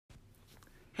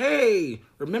Hey,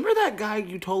 remember that guy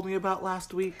you told me about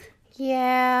last week?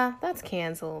 Yeah, that's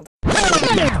canceled.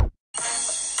 I'm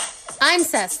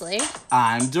Cecily.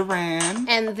 I'm Duran.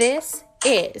 And this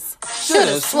is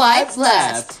Shoulda Swiped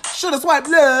Left. Shoulda Swiped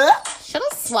Left. Shoulda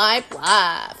Swiped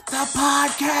Left. The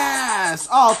podcast.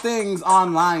 All things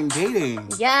online dating.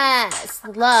 Yes.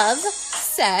 Love,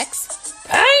 sex,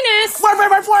 penis.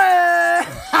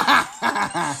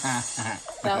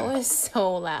 That was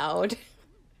so loud.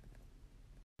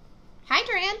 Hi,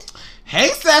 Durant. Hey,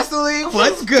 Cecily.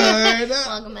 What's good?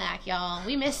 Welcome back, y'all.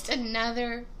 We missed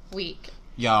another week.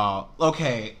 Y'all,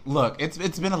 okay, look, it's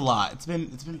been a lot. It's been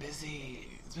busy.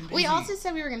 We also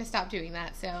said we were going to stop doing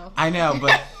that, so. I know,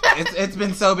 but it's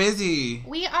been so busy.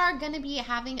 We are going to be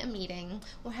having a meeting.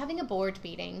 We're having a board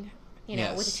meeting,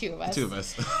 Yes, with the two of us. Two of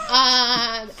us.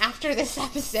 After this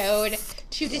episode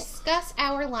to discuss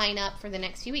our lineup for the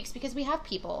next few weeks because we have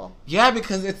people. Yeah,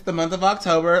 because it's the month of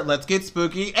October. Let's get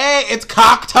spooky. Hey, it's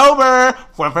Cocktober!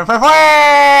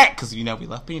 Because we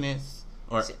love penis.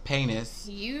 Or penis.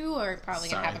 You are probably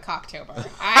going to have a Cocktober.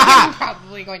 I'm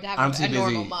probably going to have a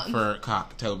normal month. I'm too busy for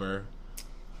Cocktober.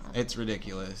 It's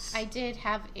ridiculous. I did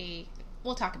have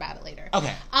we'll talk about it later.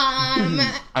 Okay.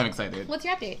 I'm excited. What's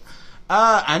your update?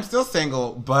 I'm still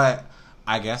single, but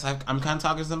I guess I'm kind of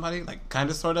talking to somebody, like, kind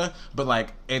of, sort of, but,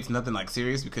 like, it's nothing, like,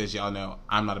 serious, because y'all know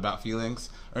I'm not about feelings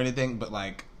or anything, but,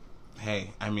 like,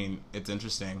 hey, I mean, it's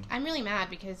interesting. I'm really mad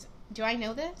because, do I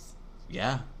know this?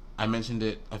 Yeah, I mentioned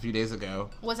it a few days ago.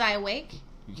 Was I awake?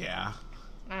 Yeah.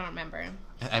 I don't remember.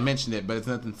 I mentioned it, but it's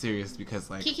nothing serious because,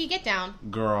 like... Kiki, get down.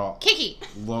 Girl. Kiki!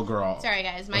 Little girl. Sorry,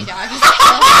 guys, my dog is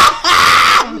still...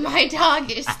 my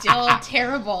dog is still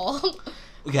terrible.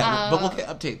 Yeah, but we'll get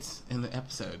updates in the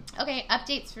episode. Okay,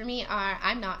 updates for me are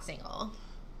I'm not single.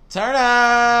 Turn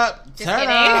up! Just Turn kidding.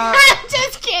 up!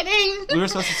 Just kidding. We were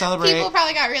supposed to celebrate. People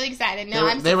probably got really excited.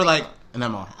 No, they were like, and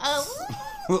I'm all. Oh.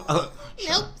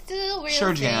 Sure. Nope, still real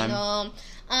Sure, single.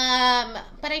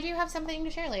 But I do have something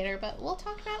to share later, but we'll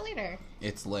talk about it later.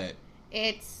 It's lit.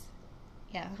 It's,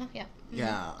 yeah.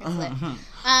 Yeah. It's lit.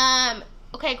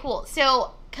 Okay, cool.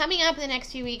 So, coming up in the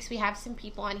next few weeks, we have some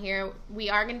people on here. We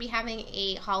are going to be having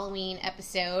a Halloween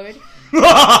episode. It's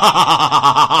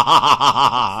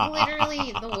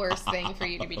literally the worst thing for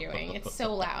you to be doing. It's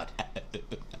so loud.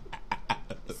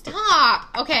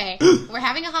 Stop! Okay, we're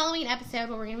having a Halloween episode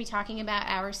where we're going to be talking about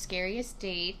our scariest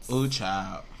dates. Ooh,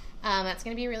 child. That's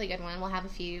going to be a really good one. We'll have a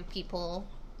few people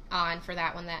on for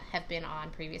that one that have been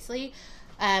on previously.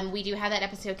 We do have that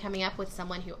episode coming up with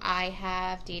someone who I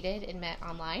have dated and met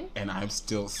online. And I'm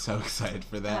still so excited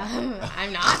for that.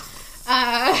 I'm not.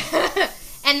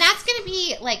 And that's going to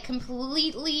be, like,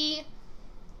 completely...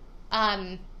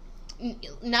 None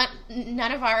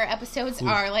of our episodes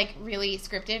are, like, really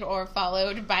scripted or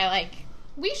followed by, like,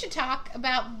 we should talk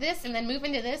about this and then move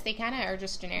into this. They kind of are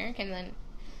just generic, and then...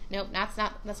 Nope, that's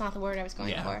not the word I was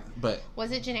going for. But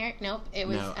was it generic? Nope, it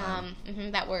was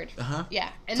that word. Yeah,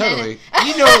 and totally.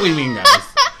 You know what we mean, guys.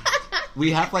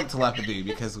 We have, like, telepathy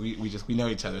because we know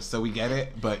each other, so we get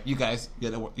it. But you guys, you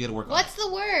gotta work. What's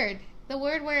the word? The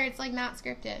word where it's, like, not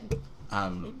scripted.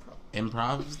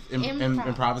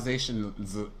 Improvisation,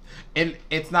 and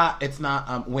it's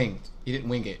not winged. You didn't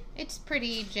wing it. It's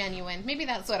pretty genuine. Maybe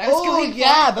that's what I was going for. Oh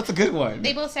yeah, that's a good one.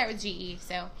 They both start with GE,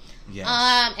 so yes.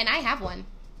 And I have one.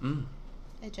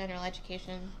 A general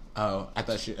education. Oh, I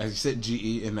thought you said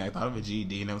GE, and I thought of a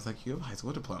GED, and I was like, you have a high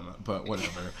school diploma, but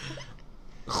whatever.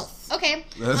 Okay.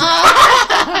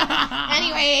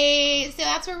 Anyway, so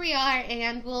that's where we are,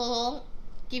 and we'll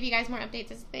give you guys more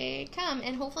updates as they come,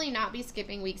 and hopefully not be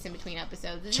skipping weeks in between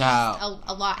episodes. There's just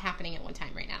a lot happening at one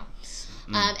time right now,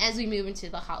 as we move into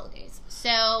the holidays.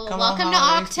 So, welcome to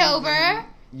October. Season.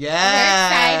 Yes.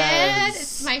 We're excited.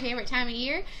 It's my favorite time of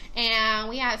year, and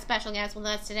we have a special guest with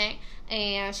us today,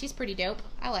 and she's pretty dope.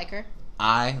 I like her.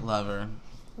 I love her.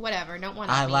 Whatever, don't want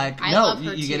to I love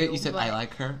her you too, get it? You said, I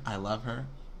like her, I love her.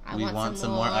 We want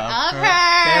some more of her.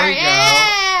 There you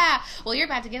go. Well, you're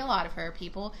about to get a lot of her,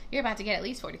 people. You're about to get at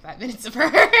least 45 minutes of her.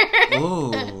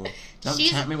 Ooh. Don't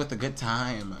tempt me with a good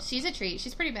time. She's a treat.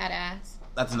 She's pretty badass.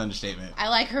 That's an understatement. I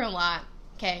like her a lot.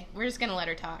 Okay, we're just going to let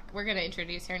her talk. We're going to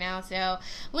introduce her now. So,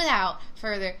 without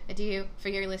further ado, for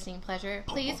your listening pleasure,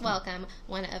 please welcome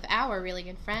one of our really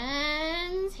good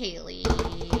friends, Haley. Woo!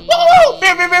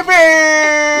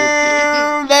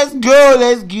 Let's go.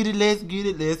 Let's get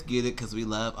it, because we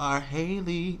love our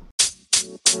Haley.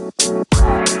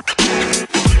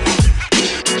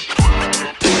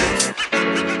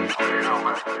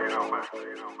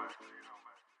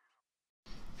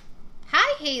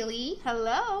 Hi, Haley.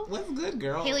 Hello. What's good,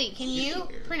 girl? Haley, can you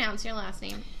pronounce your last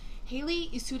name? Haley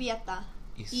Isurieta.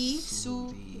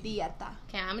 Isurieta.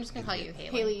 Okay, I'm just gonna call you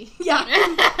Haley. Haley. Yeah.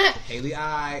 Haley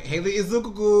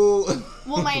Izukuku.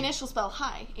 Well, my initials spell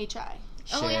hi, H-I.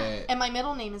 Oh, yeah. And my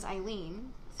middle name is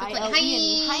Eileen. So it's like, hi.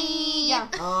 Yeah.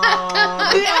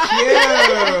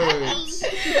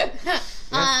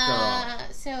 Oh,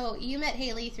 cute. So you met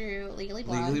Haley through Legally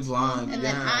Blonde. Legally Blonde, And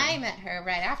then I met her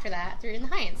right after that through In the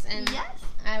Heights. And yes.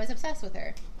 I was obsessed with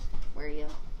her. Were you?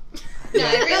 No,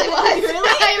 I really was. Was.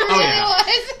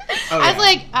 Oh, I was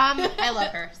like, I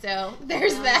love her. So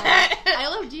there's that. I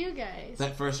loved you guys.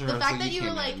 That first the rehearsal, fact that you were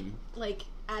in. like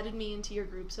added me into your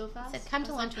group so fast. Said, come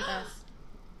to lunch with us.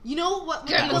 You know what?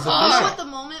 Yeah, You know what? The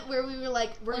moment where we were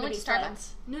like, we're gonna be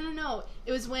friends. No.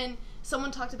 It was when someone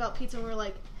talked about pizza and we were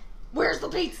like, where's the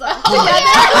pizza? Oh,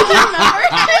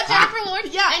 yeah. Jennifer Lord?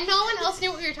 Yeah. And no one else knew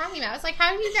what we were talking about. It's like,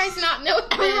 how do you guys not know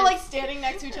that? We were like standing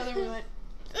next to each other and we went,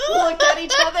 looked at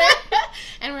each other.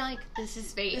 And we're like, this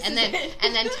is fate. This and is then it.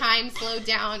 and then time slowed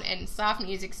down and soft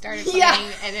music started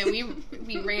playing and then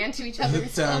we ran to each other in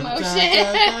slow motion.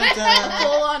 A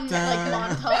full on like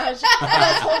montage.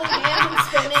 Us holding hands and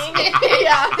spinning.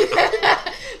 Yeah.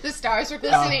 The stars were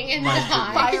glistening in the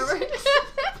time. Fireworks.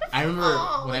 I remember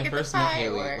when I look at first the met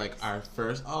Haley, fireworks. like our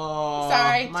first.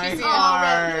 Sorry, my too soon.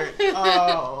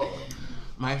 heart.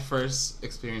 My first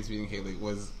experience meeting Haley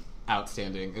was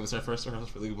outstanding. It was her first rehearsal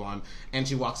for Legally Blonde, and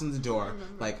she walks in the door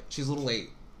like she's a little late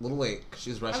because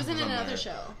she was rushing. I was in somewhere. another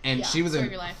show, and she was in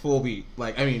your life. full beat.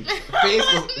 Like I mean, face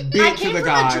was beat I to came the from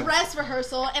gods. a dress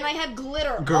rehearsal and I had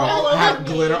glitter Girl all over had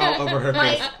me. glitter all over her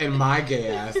face, Like- and my gay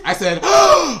ass. I said,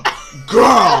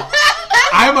 "Girl,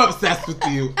 I'm obsessed with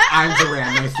you. I'm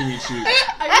Duran. Nice to meet you."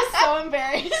 I was so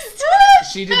embarrassed.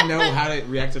 She didn't know how to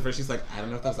react at first. She's like, I don't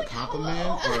know if that was a compliment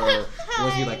or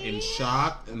was he like in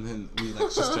shock. And then we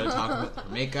like just started talking about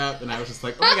her makeup, and I was just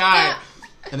like, oh my god.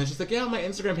 And then she's like, yeah, on my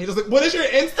Instagram page. I was like, what is your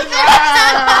Instagram?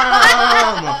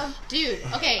 Dude,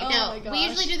 okay, Oh no, my gosh. we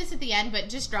usually do this at the end, but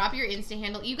just drop your Insta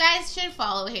handle. You guys should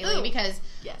follow Haley Ooh. because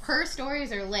Yes. her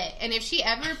stories are lit. And if she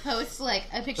ever posts like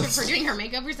a picture of her doing her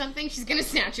makeup or something, she's gonna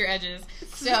snatch your edges.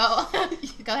 So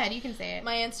go ahead, you can say it.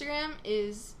 My Instagram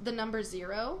is the number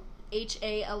 0,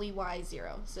 HALEY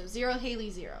 0. So 0 Haley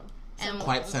 0. And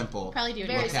Quite simple. Probably do it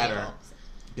Very Look at her. simple.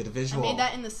 Get a I visual. made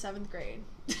that in the 7th grade.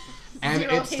 And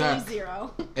 0 it's Haley stuck.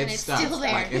 0. And It's it's stuck. still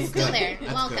there. Like, it's still good. there.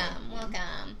 That's Welcome. good.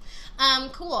 Welcome.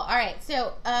 Cool. All right.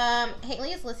 So,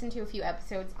 Haley has listened to a few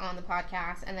episodes on the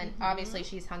podcast, and then obviously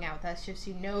she's hung out with us, so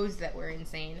she knows that we're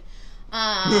insane.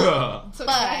 So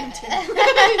But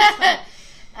too.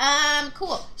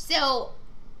 cool. So,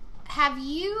 have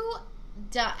you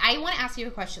done? I want to ask you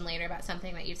a question later about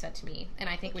something that you've said to me, and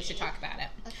I think we should talk about it.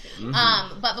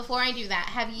 Okay. But before I do that,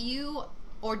 have you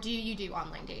or do you do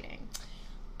online dating?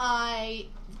 I've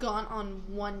gone on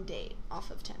one date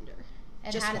off of Tinder.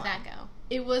 And Just how did one. that go?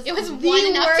 It was It was the one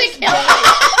enough to worst kill. date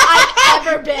I've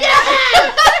ever been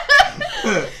at.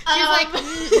 She's like,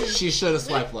 She should have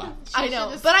swiped left. I know,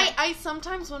 should've but swiped. I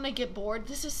sometimes when I get bored,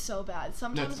 this is so bad.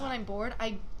 Sometimes it's when not. I'm bored,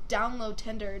 I download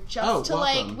Tinder just Oh, to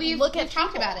welcome. like We've look at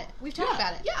talked people. about it. We've talked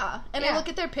about it. Yeah, and Yeah. I look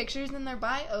at their pictures and their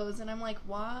bios, and I'm like,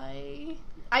 why?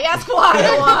 I ask why?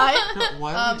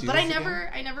 Why would you do But I this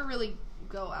again? never really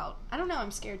go out. I don't know.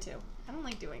 I'm scared too. I don't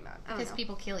like doing that. I don't Because know.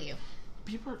 people kill you.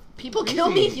 People kill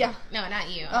me. crazy. Yeah. No, not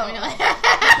you. Oh. I mean, like,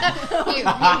 you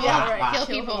Yeah, right. kill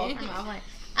Kill people me. from offline.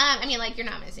 I mean, like, you're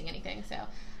not missing anything, so.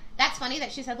 That's funny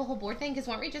that she said the whole board thing, because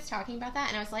weren't we just talking about that?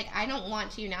 And I was like, I don't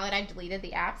want to, now that I've deleted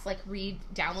the apps, like,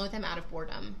 re-download them out of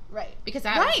boredom. Right. Because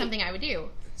that was something I would do.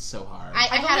 It's so hard. I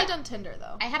I've had only a- done Tinder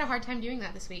though. I had a hard time doing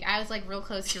that this week. I was, like, real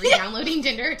close to re-downloading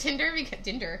Tinder because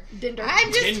Tinder.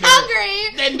 I'm just Tinder.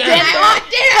 hungry. Tinder. And I want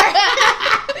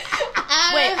dinner.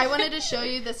 Wait, I wanted to show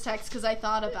you this text because I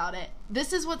thought about it.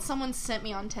 This is what someone sent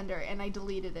me on Tinder, and I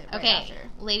deleted it right Okay, after.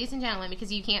 ladies and gentlemen,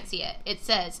 because you can't see it, it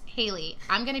says, Haley,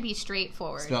 I'm going to be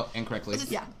straightforward. Spelled incorrectly.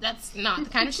 Yeah. That's not the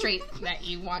kind of straight that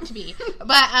you want to be.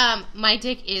 But my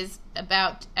dick is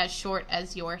about as short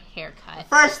as your haircut.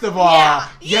 First of all,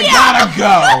 you gotta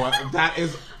go. That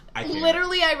is... I can't.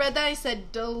 Literally, I read that. I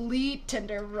said, delete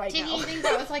Tinder right Did now. you think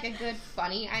that was like a good,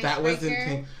 funny icebreaker? That was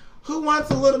the Who wants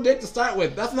a little dick to start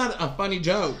with? That's not a funny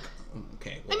joke.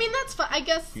 Okay. I mean, that's fun. I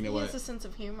guess You know he what? has a sense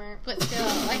of humor. But still,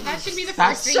 like, that should be the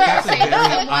That's, first thing you that's a say to very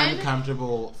someone.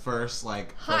 uncomfortable first,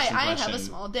 like, Hi, first I impression. have a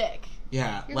small dick.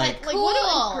 Yeah, You're like... Like, what?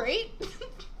 Cool. Great.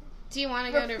 Do you want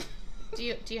to go to...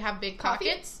 Do you have big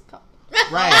pockets?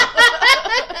 right.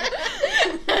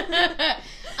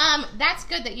 That's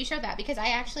good that you showed that, because I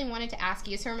actually wanted to ask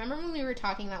you. So remember when we were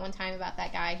talking that one time about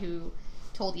that guy who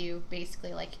told you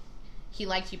basically like he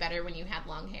liked you better when you had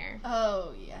long hair?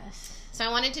 Oh, yes. So I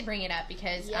wanted to bring it up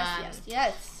because Yes.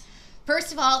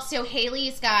 First of all, so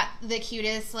Haley's got the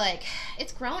cutest, like,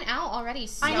 it's grown out already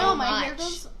so much. I know, my hair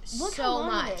goes, look so how long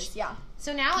much. it is. Yeah.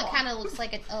 So now it kind of looks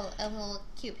like a little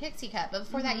cute pixie cut. But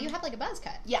before that, you had like a buzz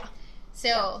cut. Yeah.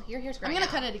 So your hair's growing I'm going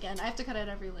out. to cut it again. I have to cut it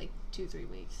every, like, 2-3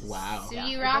 weeks. Wow. So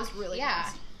you rock, really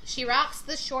fast. She rocks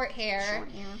the short hair.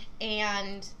 Short hair.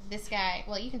 And this guy,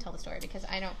 well, you can tell the story because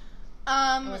I don't,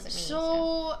 it wasn't me.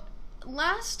 So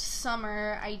last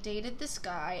summer, I dated this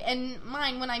guy, and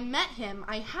when I met him,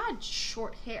 I had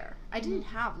short hair. I didn't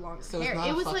have long hair.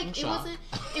 It was like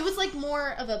it was like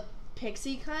more of a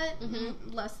pixie cut,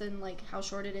 less than like how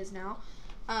short it is now.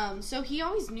 So he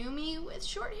always knew me with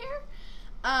short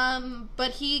hair,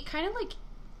 but he kind of like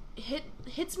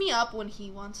hits me up when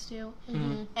he wants to,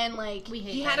 and like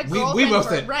he had a girlfriend. We both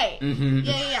did. Right? Mm-hmm.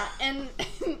 Yeah. And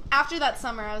after that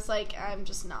summer, I was like, I'm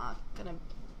just not gonna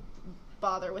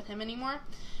bother with him anymore.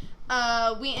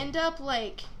 We end up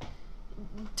like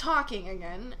talking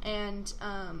again, and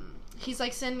he's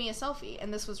like, send me a selfie,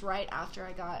 and this was right after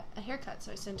I got a haircut,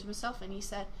 so I sent him a selfie, and he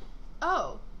said,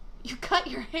 oh, you cut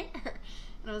your hair?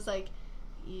 And I was like,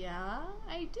 yeah,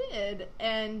 I did.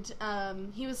 And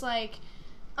he was like,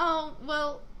 oh,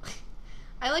 well,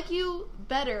 I like you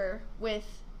better with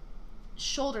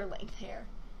shoulder length hair.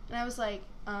 And I was like,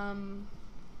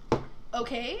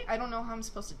 okay, I don't know how I'm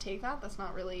supposed to take that. That's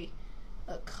not really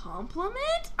a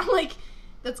compliment. I'm like,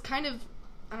 that's kind of,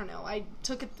 I don't know, I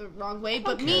took it the wrong way.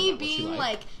 But me being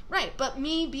but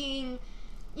me being,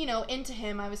 you know, into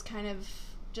him, I was kind of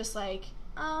just like,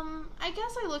 I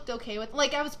guess I looked okay with,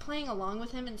 like, I was playing along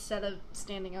with him instead of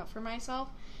standing up for myself.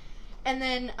 And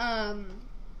then,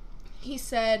 he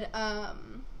said, I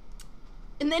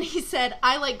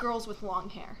like girls with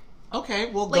long hair.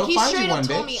 Okay, well, like, go find you one, bitch. He straight up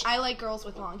told me, I like girls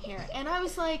with long hair. And I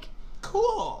was like,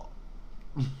 cool.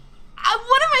 What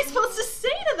am I supposed to say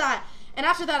to that? And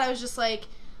after that, I was just like,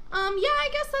 yeah, I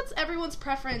guess that's everyone's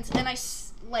preference. And I,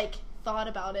 like, thought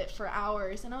about it for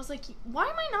hours. And I was like, why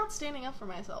am I not standing up for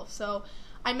myself? So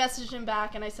I messaged him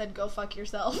back, and I said, go fuck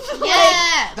yourself.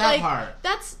 Yeah! That part.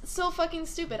 That's so fucking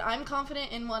stupid. I'm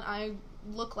confident in what I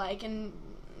look like, and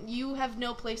you have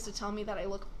no place to tell me that I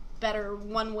look better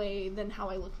one way than how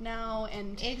I look now.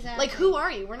 And exactly, like, who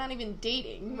are you? We're not even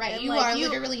dating, right? And you like, are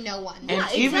literally no one. And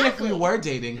even if we were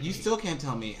dating, you still can't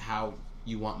tell me how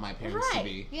you want my parents to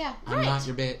be. Yeah, I'm not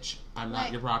your bitch. I'm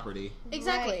not your property.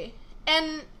 Exactly.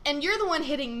 Right. And you're the one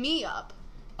hitting me up.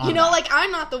 You know, like,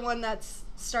 I'm not the one that's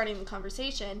starting the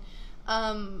conversation.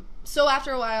 So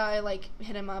after a while, I, like,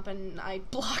 hit him up, and I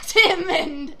blocked him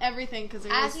and everything, because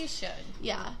it was... As you should.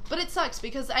 Yeah. But it sucks,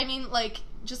 because, I mean, like,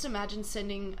 just imagine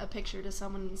sending a picture to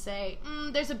someone and say,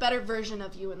 there's a better version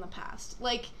of you in the past.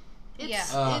 Like,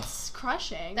 it's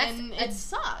crushing, and it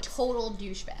sucks. Total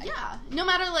douchebag. Yeah. No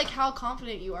matter, like, how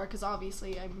confident you are, because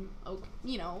obviously I'm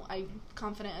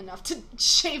confident enough to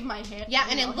shave my hair. Yeah,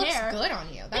 and it looks good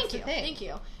on you. That's the thing. Thank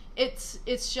you. It's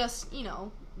just, you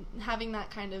know, having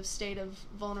that kind of state of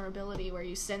vulnerability where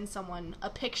you send someone a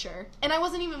picture, and I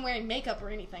wasn't even wearing makeup or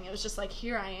anything. It was just like,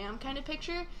 here I am kind of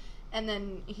picture, and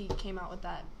then he came out with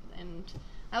that, and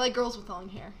I like girls with long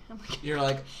hair. I'm like, you're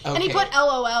like, okay. And he put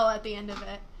LOL at the end of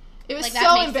it. It was like,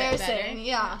 so embarrassing.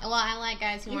 Yeah. Well, I like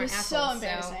guys who aren't assholes. So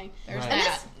embarrassing. So there's and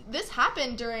that. this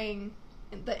happened during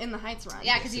In the Heights run.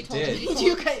 Yeah, because you told me.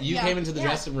 You came into the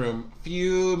dressing room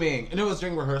fuming, and it was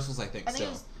during rehearsals, I think. I thought it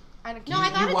was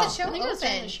the show opened.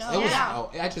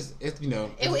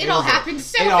 It all happened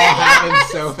so fast. It all happened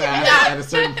so fast at a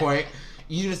certain point.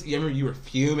 You remember you were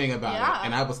fuming about it,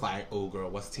 and I was like, oh, girl,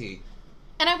 what's tea?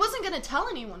 And I wasn't going to tell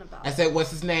anyone about it. I said,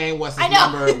 what's his name? What's his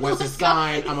number? What's his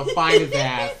sign? I'm going to find his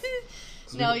ass.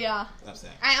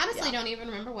 Upset. I honestly don't even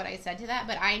remember what I said to that,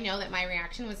 but I know that my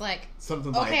reaction was like,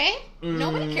 something okay,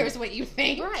 nobody cares what you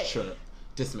think. Right. Sure.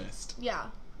 Dismissed. Yeah.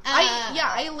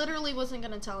 I literally wasn't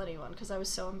going to tell anyone because I was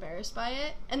so embarrassed by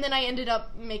it. And then I ended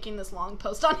up making this long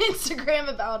post on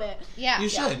Instagram about it. Yeah. You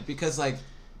should, because, like,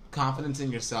 confidence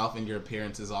in yourself and your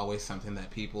appearance is always something that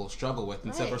people struggle with.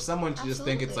 And so for someone to just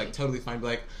think it's, like, totally fine, be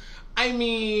like, I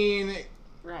mean...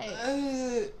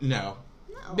 Right. No.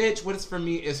 Bitch, what is for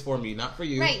me is for me, not for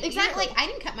you. Right, exactly. Like, I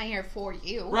didn't cut my hair for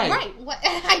you. Right. What?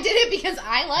 I did it because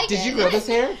I like it. Did you grow this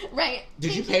hair? Right.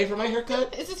 Did you pay for my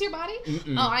haircut? Is this your body?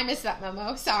 Mm-mm. Oh, I missed that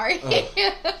memo. Sorry.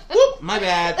 Whoop, my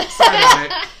bad. Sorry about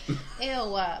it.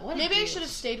 Ew, maybe I should have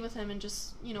stayed with him and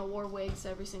just, wore wigs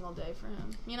every single day for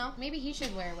him, Maybe he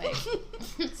should wear a wig.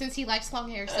 Since he likes long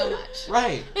hair so much.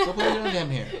 Right. Go put your own damn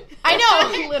hair. I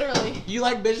know, literally. You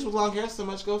like bitches with long hair so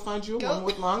much, go find you a woman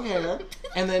with long hair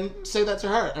and then say that to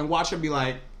her and watch her be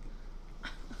like,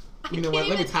 you know what,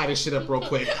 let me tie this shit up real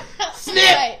quick. Snip!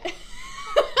 Right.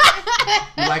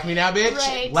 You like me now, bitch?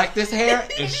 Right. Like this hair?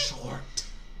 It's short.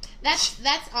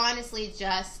 That's honestly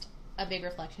just a big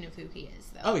reflection of who he is,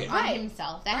 though. Oh, yeah. On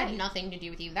himself. That had nothing to do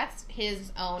with you. That's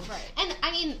his own. Right. And,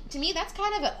 I mean, to me, that's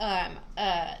kind of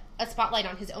a spotlight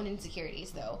on his own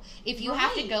insecurities, though. If you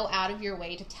have to go out of your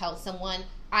way to tell someone,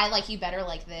 I like you better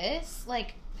like this,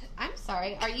 like, I'm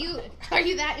sorry, are you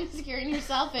that insecure in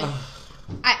yourself? And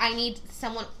I need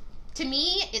someone... To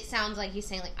me, it sounds like he's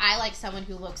saying, like, I like someone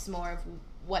who looks more of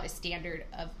what a standard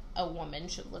of a woman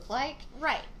should look like.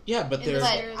 Right. Yeah, but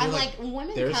I'm like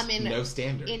women come in no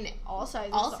standard. In all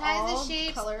sizes,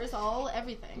 shapes, colors, all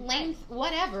everything, length,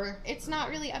 whatever. It's not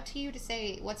really up to you to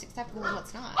say what's acceptable and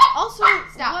what's not. Also,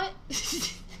 stop.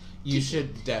 What? You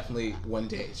should definitely one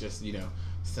day just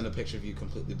send a picture of you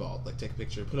completely bald. Like, take a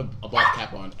picture, put a bald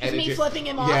cap on. Edit me flipping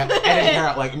him off. Yeah, edit hair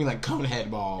out. Like, I mean, like, cone head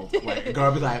bald. Like, a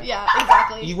girl be like, yeah,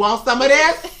 exactly. You want some of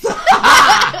this?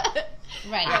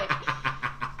 Right.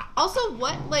 Also,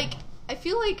 I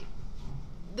feel like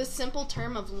the simple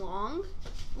term of long,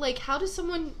 like, how does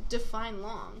someone define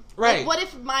long? Right. Like, what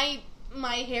if my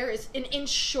hair is an inch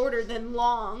shorter than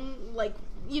long? Like,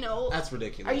 that's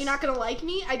ridiculous. Are you not gonna like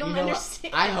me? I don't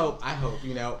understand. I hope,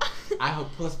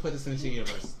 let's put this into the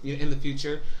universe. In the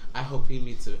future, I hope he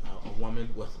meets a woman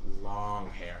with long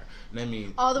hair. And I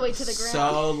mean, all the way to the ground.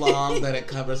 So long that it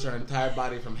covers her entire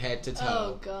body from head to toe.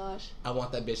 Oh, gosh. I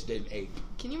want that bitch dating 8.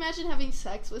 Can you imagine having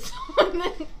sex with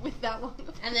someone with that long?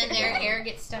 And then their hair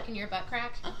gets stuck in your butt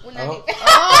crack? Wouldn't that be...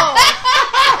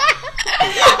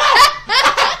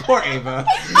 Poor Ava.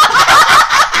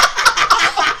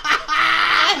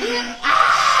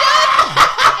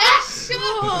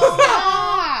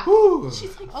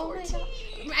 She's like 14.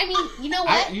 I mean, you know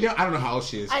what? I don't know how old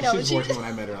she is. I know, she was 14 when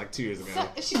I met her, like 2 years ago.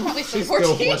 She's probably still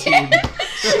 14.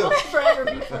 She will forever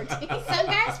be 14. Some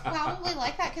guys probably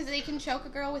like that because they can choke a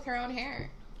girl with her own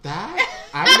hair. I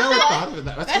never thought of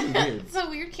that. That's really weird. It's a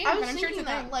weird kink, but I'm sure it's a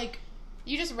thing. Like,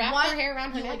 you just wrap her hair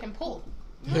around her neck and pull.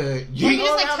 You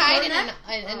just like tie it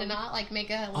in a knot, like make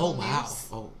a little noose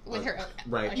with her.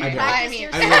 Right. You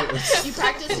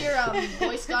practice your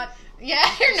Boy Scout. Yeah,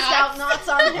 your Scout knots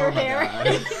on her hair.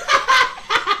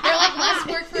 They're like less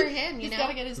work for him. He's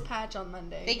gotta get his patch on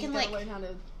Monday. They can learn how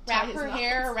to wrap her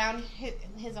hair around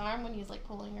his arm when he's like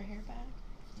pulling her hair back.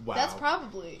 Wow, that's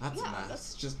probably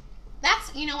nice.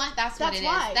 That's you know what? That's what it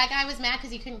why. is. That guy was mad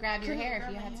because you couldn't grab your hair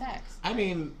if you had sex. I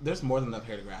mean, there's more than enough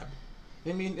hair to grab.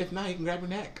 I mean, if not, you can grab your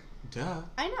neck. Duh.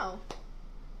 I know.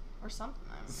 Or something.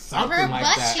 Something like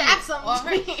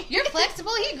that. You're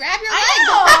flexible. He grab your leg. I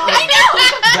know.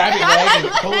 Grab your leg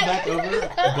and pull it back over.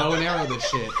 Bow and arrow this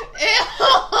shit.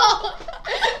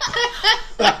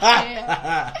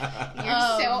 You're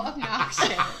so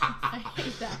obnoxious. I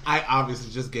hate that. I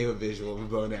obviously just gave a visual of a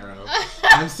bow and arrow.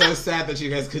 I'm so sad that you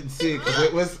guys couldn't see it because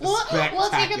it was spectacular. We'll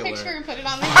take a picture and put it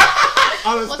on the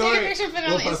on the story. We'll take a picture and put it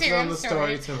on the Instagram on the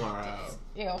story tomorrow.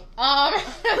 Ew.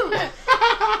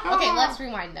 Okay, let's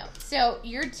rewind though. So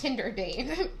your Tinder date.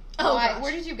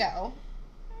 Where did you go?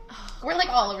 We're like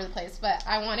all over the place, but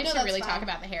I wanted to really talk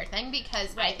about the hair thing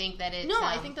because I think that it's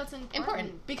I think that's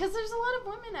important because there's a lot of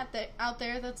women out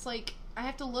there that's like I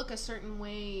have to look a certain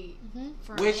way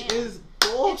for a man. Is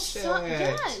bullshit.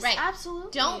 Yes, right.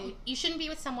 Absolutely. You shouldn't be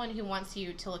with someone who wants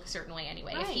you to look a certain way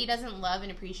anyway. Right. If he doesn't love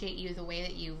and appreciate you the way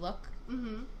that you look.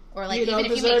 Or like even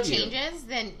if you make changes,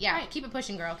 then keep it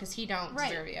pushing, girl, because he don't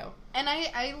deserve you. And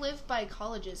I live by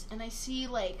colleges, and I see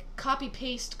like copy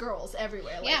paste girls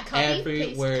everywhere. Like,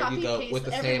 everywhere you go with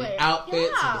the same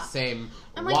outfits and the same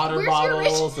like, water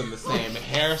bottles and the same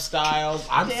hairstyles.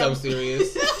 I'm so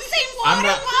serious. I'm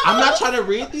not trying to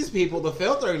read these people the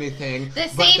filth or anything. The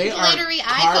but same they glittery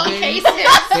iPhone cases.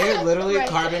 They're literally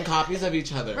carbon copies of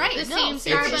each other. Right. The same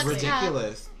Starbucks. It's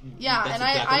ridiculous. Yeah, and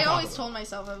I always told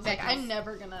myself, I was like, I'm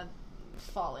never gonna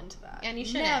fall into that. And you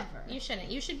shouldn't. Never. You shouldn't.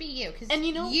 You should be you. Cause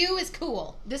you is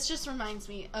cool. This just reminds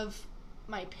me of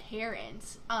my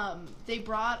parents. They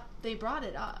brought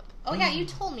it up. Oh yeah, you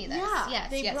told me this. Yeah,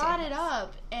 yes, they brought it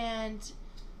up, and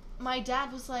my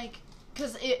dad was like,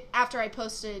 because after I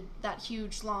posted that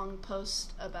huge long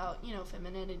post about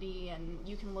femininity and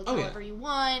you can look however you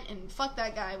want and fuck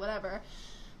that guy, whatever.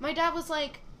 My dad was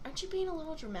like, aren't you being a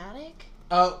little dramatic?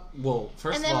 Well,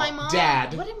 first and then of all, my mom,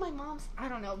 Dad. What did my mom? I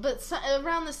don't know, but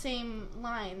around the same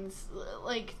lines,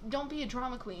 like, don't be a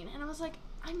drama queen. And I was like,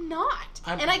 I'm not.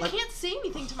 I can't say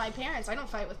anything to my parents. I don't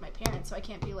fight with my parents, so I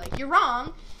can't be like, you're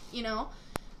wrong.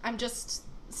 I'm just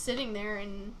sitting there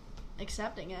and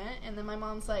accepting it. And then my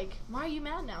mom's like, why are you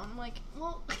mad now? And I'm like,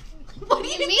 well, what do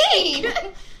you mean?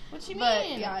 What you mean?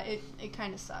 But yeah, it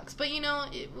kind of sucks. But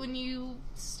when you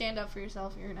stand up for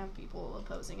yourself, you're gonna have people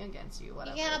opposing against you,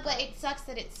 whatever. Yeah, but it sucks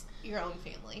that it's your own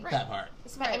family. That part.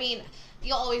 I mean,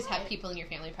 you'll always have people in your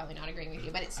family probably not agreeing with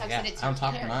you, but it sucks that it's your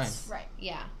parents. Right.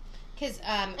 Yeah. Because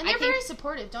and they're very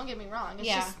supportive. Don't get me wrong. It's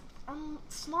just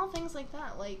small things like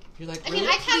that. Like, you're like, I mean,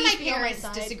 I've had my parents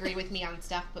disagree with me on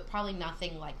stuff, but probably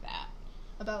nothing like that.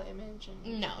 About image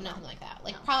and no, nothing like that.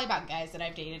 Like probably about guys that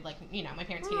I've dated. Like my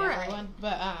parents hate everyone,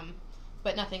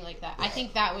 but nothing like that. I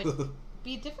think that would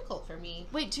be difficult for me.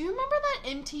 Wait, do you remember that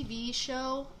MTV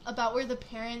show about where the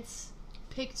parents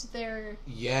picked their?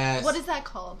 Yes. What is that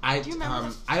called? Do you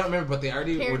remember? I don't remember, but they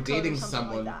already were dating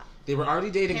someone. Like they were already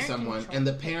dating Parent someone, control. and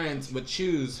the parents would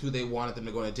choose who they wanted them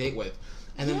to go on a date with.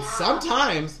 And then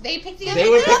sometimes they picked the they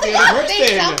would pick the other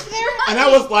person. And I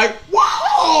was like,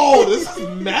 "Whoa, this is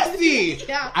messy."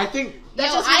 Yeah. I think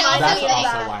that's also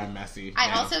why I'm messy.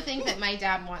 I also think that my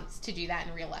dad wants to do that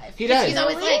in real life. He does. He's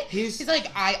always like, he's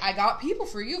like, I got people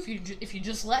for you if you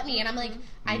just let me. And I'm like,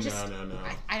 no.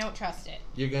 I don't trust it.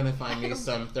 You're gonna find me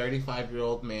some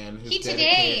 35-year-old man who's dedicated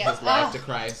today, his life to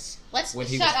Christ. When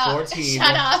he was 14,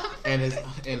 shut up.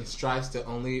 and strives to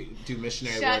only do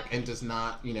missionary work and does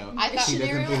not, he doesn't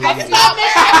believe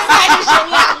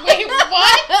Wait,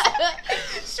 what?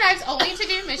 Strives only to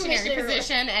do missionary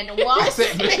position and what? I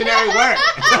said missionary work.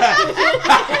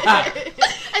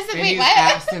 I said, and wait, he's what?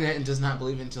 abstinent and does not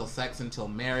believe until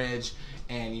marriage.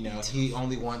 And he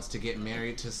only wants to get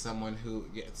married to someone who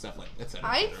stuff like that.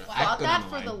 I thought that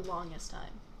for the longest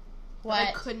time. What?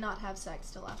 I could not have sex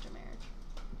till after marriage.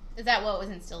 Is that what was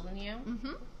instilled in you?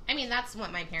 Mm-hmm. I mean, that's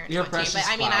what my parents Your went to. But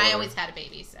I mean, flower. I always had a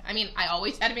baby. So, I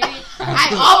always had a baby.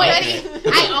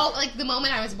 Like the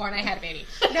moment I was born, I had a baby.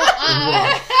 No,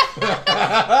 I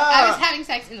was having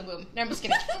sex in the womb. No, I'm just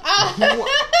kidding. Okay.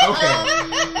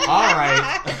 All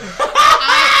right.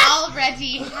 I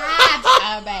already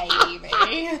had a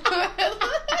baby.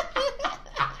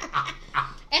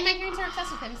 And my parents are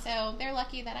obsessed with him, so they're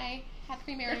lucky that I had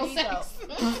premarital sex.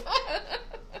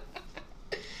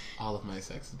 All of my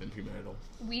sex has been premarital.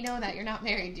 We know that. You're not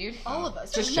married, dude. All of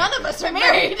us. Just none of us are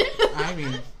married. I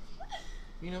mean,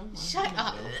 Shut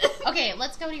up. Okay,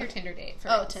 let's go to your Tinder date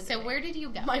first. Oh, Tinder So date. where did you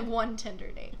go? My one Tinder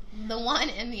date. The one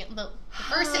and the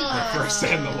first and last. The first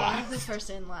and the last. The first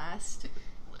and last.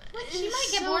 She might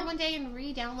get bored one day and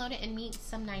re-download it and meet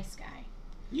some nice guy.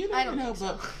 I don't know,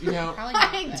 but Probably not.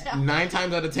 But 9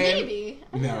 times out of 10. Maybe.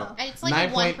 No. It's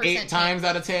like 9.8 times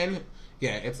out of 10.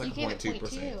 Yeah, it's like you gave it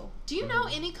 0.2%. Do you know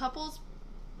any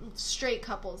straight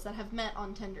couples that have met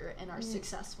on Tinder and are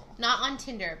successful? Not on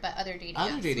Tinder, but other dating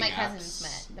apps. My cousins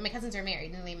apps. met. My cousins are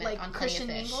married, and they met Like on Christian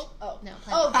Plenty of Fish. Mingle? Oh. No,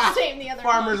 Oh, the same, the other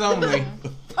Farmers one. only.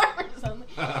 Farmers only.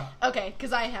 Okay,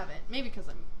 because I haven't. Maybe because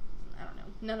I don't know.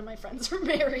 None of my friends are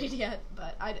married yet,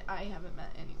 but I haven't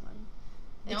met anyone.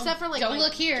 Except for like don't my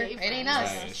look here. gay It ain't friends.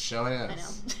 us. Right, show it I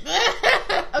us.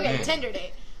 know. Okay, Man. Tinder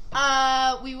date.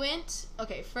 We went.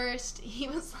 Okay, first he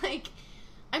was like,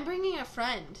 "I'm bringing a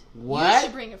friend. What? You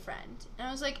should bring a friend." And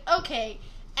I was like, "Okay."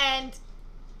 And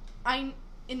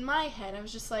in my head, I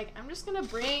was just like, "I'm just gonna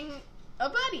bring a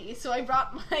buddy." So I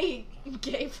brought my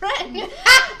gay friend. Smart.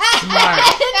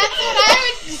 That's what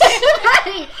I would say.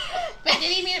 Right. But did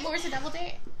he mean it more as a double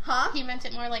date? Huh? He meant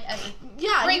it more like a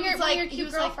Yeah, bring he was your like, cute he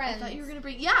was like, girlfriends. I thought you were gonna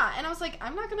bring. Yeah, and I was like,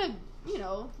 I'm not gonna,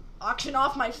 auction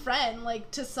off my friend like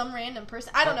to some random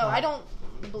person. I don't know. I don't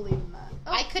believe in that.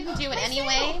 I couldn't do it I'm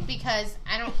anyway single. because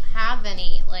I don't have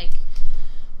any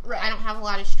Right. I don't have a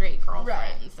lot of straight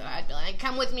girlfriends that I'd be like,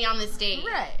 come with me on this date.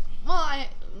 Right. Well, I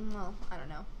don't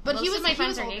know. But Most he was of my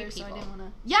friends are older, gay so I people. didn't want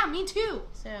to. Yeah, me too.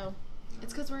 So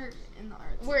It's because we're in the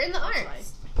arts. we're in the That's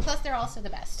arts. Plus, they're also the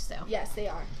best. So why. Yes, they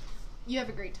are. You have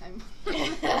a great time.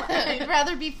 I'd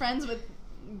rather be friends with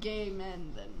gay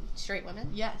men than straight women.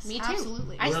 yes. Me too.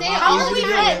 Absolutely. I We're say a it lot all easier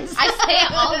the to time. do it. I say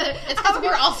it all the. It's because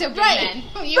we're also gay Right.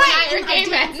 men. You and I are gay deep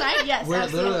men. inside, yes, We're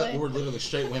absolutely. literally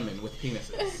straight women with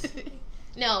penises.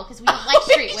 No, because we don't like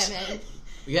straight women.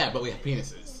 Yeah, but we have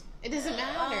penises. It doesn't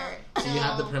matter. So you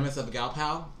have the premise of gal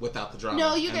pal without the drama.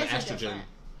 No, you and guys the are estrogen. different.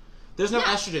 There's no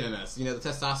Yeah. estrogen in us. The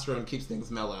testosterone keeps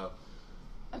things mellow.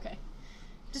 Okay.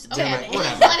 Just They're okay. like,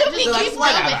 whatever. Let it just They're like, keep going with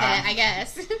whatever. it, I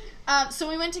guess. So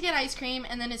we went to get ice cream,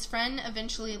 and then his friend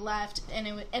eventually left,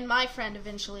 and my friend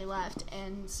eventually left,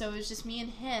 and so it was just me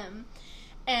and him,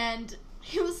 and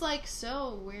he was like,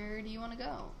 "So where do you want to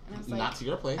go?" And I was like, Not to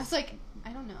your place. I was like,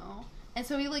 "I don't know." And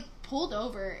so he pulled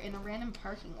over in a random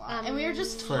parking lot, and we were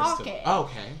just talking.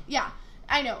 Okay. Yeah,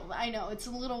 I know. It's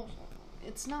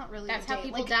not really. That's a how date.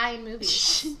 people die in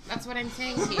movies. That's what I'm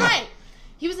saying to you. Right.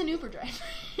 He was an Uber driver.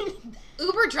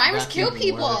 Uber drivers kill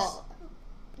people. Worse.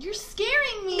 You're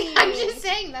scaring me. I'm just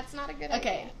saying that's not a good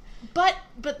idea. But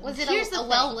was it here's a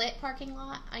well lit parking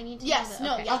lot? I need to. Yes.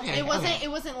 know No. that. Yeah. It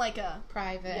wasn't like a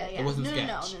private. Yeah. It wasn't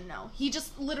No. He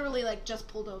just literally like just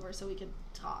pulled over so we could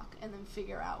talk and then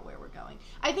figure out where we're going.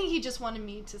 I think he just wanted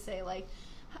me to say like,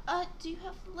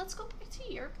 let's go back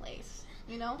to your place,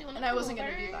 you know? And I wasn't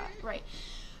gonna do that, right?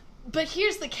 But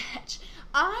here's the catch: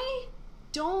 I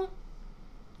don't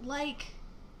like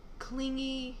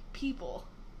clingy people.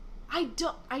 I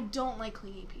don't like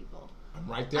clingy people. I'm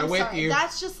right there with you.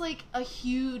 That's just like a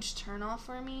huge turnoff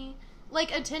for me.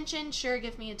 Like attention, sure,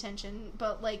 give me attention,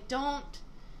 but like don't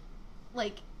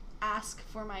like ask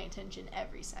for my attention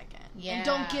every second. Yeah. And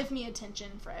don't give me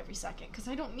attention for every second because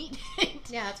I don't need it.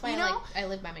 Yeah, that's why I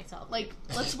live by myself. Like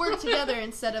let's work together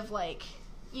instead of like,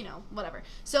 you know, whatever.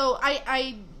 So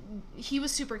he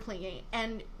was super clingy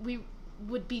and we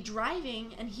would be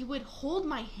driving and he would hold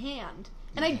my hand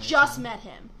and I just met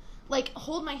him. Like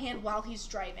hold my hand while he's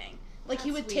driving. Like That's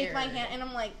he would take my weird. hand and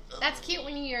I'm like, that's cute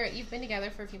when you've been together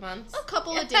for a few months. a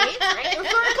couple of days, right? For a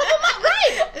couple months,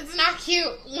 right? It's not cute.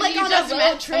 When Like you on just a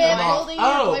met road trip, someone. holding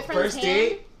your boyfriend's first hand.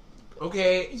 date?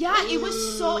 Okay. Yeah, it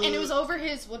was so, and it was over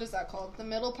his, what is that called? The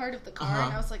middle part of the car,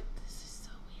 and I was like, this is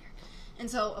so weird. And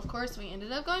so, of course, we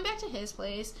ended up going back to his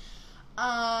place.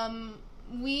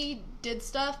 We did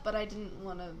stuff, but I didn't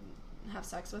want to have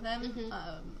sex with him.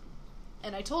 Mm-hmm.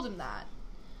 And I told him that.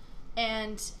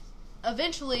 And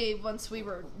eventually, once we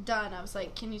were done, I was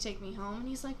like, can you take me home? And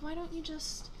he's like, why don't you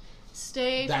just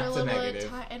stay for a That's a little negative.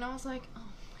 time? And I was like, oh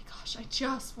my gosh, I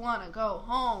just want to go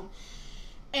home.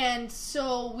 And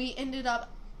so we ended up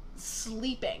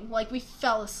sleeping. Like, we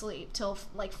fell asleep till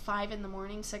like 5 in the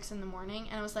morning, 6 in the morning.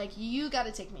 And I was like, you got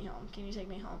to take me home. Can you take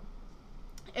me home?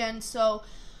 And so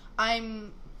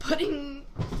I'm putting...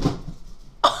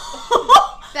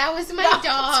 That was my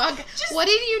dog. What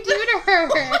did you do to her?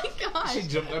 Oh my gosh. She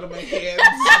jumped out of my hands.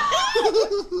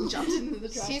 Jumped into the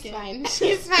trash She's can. fine.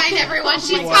 She's fine, everyone. She's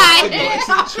She wants to go fine. into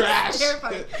the trash.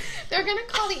 Terrifying. They're gonna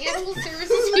call the animal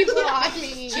services people on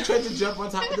me. She tried to jump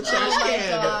on top of the trash Oh my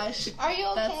can. gosh. Are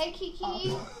you That's okay, Kiki?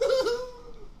 awful.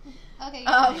 Okay.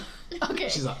 You're fine. Okay.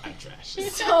 She's like, I'm trash.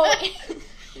 So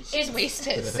She's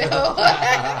wasted. So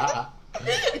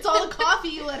it's all the coffee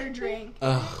you let her drink.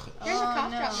 Ugh. here's a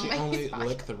cough drop. She in my only pocket.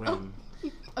 licked the rim.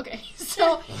 Okay,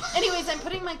 so anyways, I'm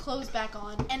putting my clothes back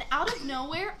on, and out of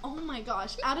nowhere, oh my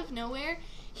gosh, out of nowhere,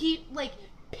 he like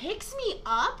picks me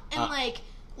up and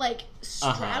like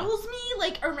straddles me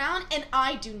like around, and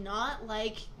I do not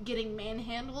like getting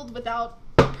manhandled without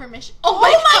permission. Oh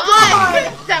my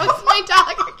god! That was my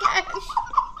dog again.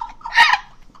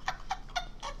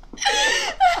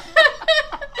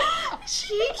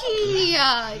 Cheeky.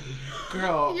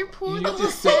 Girl, Your poor you need to little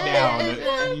sit down.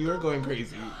 head. You're going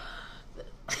crazy.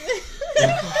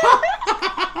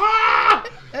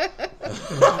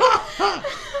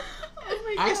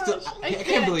 Oh my I gosh. still, I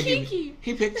can't believe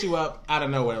he picked you up out of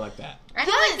nowhere like that. I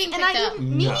don't like Yes, being and picked I up.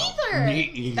 didn't. Me No, neither. Me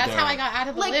either. That's how I got out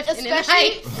of the Like, lift and in the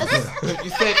especially- heights. You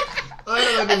said, "Oh, I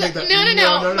don't like being picked up."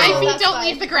 No. My feet That's don't fine.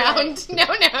 leave the ground. No.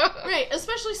 Right,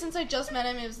 especially since I just met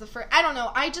him. It was the first. I don't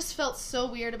know. I just felt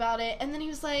so weird about it. And then he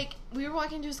was like, we were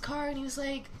walking to his car, and he was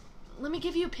like, "Let me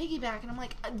give you a piggyback." And I'm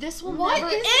like, "This will What never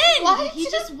is- end." what? He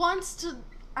just wants to,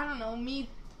 I don't know, me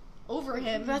over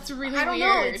him. That's really I don't know.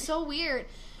 weird. It's so weird.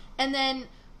 And then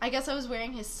I guess I was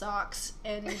wearing his socks,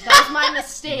 and that was my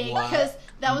mistake What? because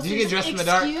that was Did you his get dressed in the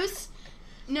dark? excuse.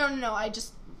 No. I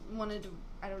just wanted to.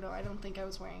 I don't know. I don't think I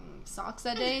was wearing socks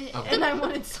that day, Okay. and I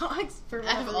wanted socks for Out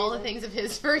whatever of all the reason. things of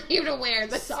his for you to wear,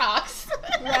 the socks.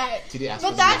 Right. Did he ask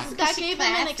But for that the that gave him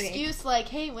an Classy. excuse like,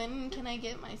 hey, when can I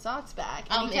get my socks back?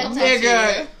 I'll he mail kept them to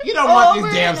Nigga, you. you don't want over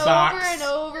these damn and socks. over and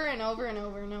over and over and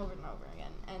over and over and over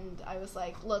again. And I was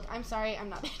like, look, I'm sorry, I'm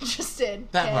not interested.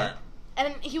 That okay? part.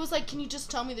 And he was like, can you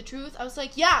just tell me the truth? I was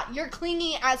like, yeah, you're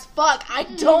clingy as fuck. I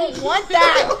don't want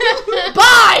that.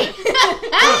 Bye.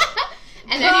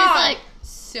 And then he was God. like,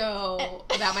 so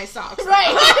about my socks.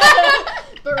 Right.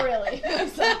 But really.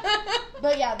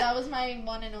 But yeah, that was my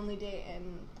one and only date.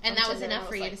 And that was Tinder, enough I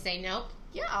for you like, to say nope?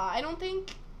 yeah, I don't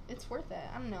think it's worth it.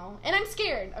 I don't know. And I'm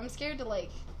scared. I'm scared to, like,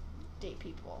 date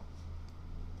people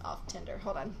off Tinder.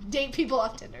 Hold on. Date people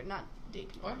off Tinder, not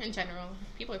date people. Or in general.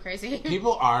 People are crazy.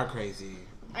 People are crazy.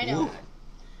 I know. Ooh.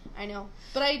 I know.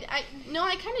 But I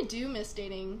kind of do miss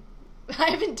dating.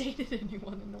 I haven't dated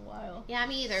anyone in a while. Yeah,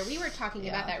 me either. We were talking Yeah.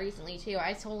 about that recently, too.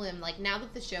 I told him, like, now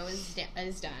that the show is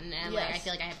done, and, like, I Yes.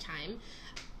 feel like I have time,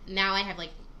 now I have, like,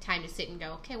 time to sit and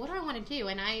go, okay, what do I want to do?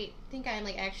 And I think I'm,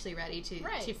 like, actually ready to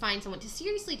Right. find someone to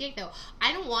seriously date, though.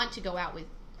 I don't want to go out with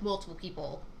multiple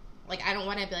people Like, I don't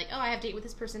want to be like, oh, I have a date with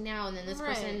this person now, and then this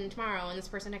person tomorrow, and this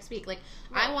person next week. Like,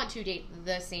 I want to date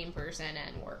the same person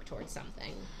and work towards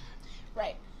something.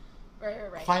 Right.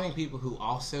 Finding people who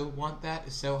also want that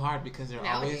is so hard because they're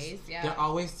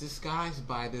always disguised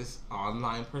by this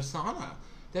online persona.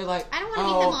 They're like, I don't want to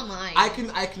meet them online.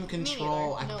 I can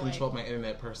control my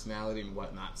internet personality and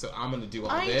whatnot. So I'm gonna do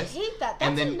all this. I hate that. That's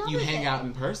and then you hang thing. out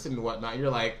in person and whatnot.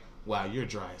 You're like, wow, you're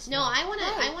dry. No, I want to.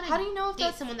 How do you know if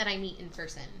that's someone that I meet in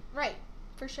person? Right.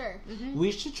 For sure. Mm-hmm.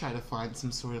 We should try to find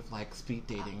some sort of like speed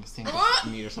dating single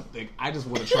meet or something. I just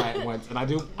want to try it once, and I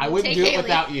wouldn't do it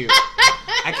without you.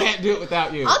 I can't do it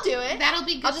without you. I'll do it. That'll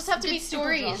be good. I'll just have to be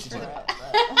stories for it.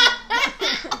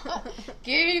 But...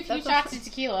 Give me a few shots of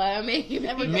tequila, maybe.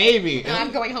 No,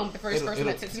 I'm going home with the first person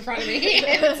that sits in front of me,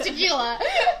 and it's tequila.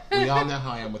 We all know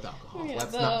how I am with alcohol.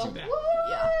 Let's not do that.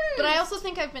 Yeah, but I also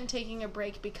think I've been taking a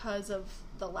break because of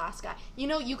the last guy. You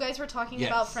know, you guys were talking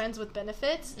about friends with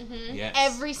benefits. Mm-hmm. Yes.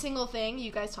 Every single thing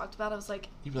you guys talked about, I was like,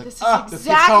 this is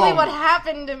exactly what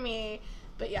happened to me.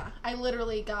 But yeah, I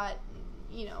literally got,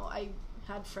 I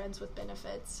had friends with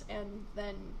benefits, and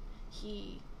then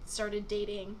he started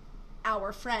dating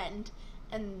our friend,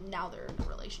 and now they're in a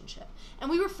relationship. And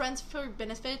we were friends for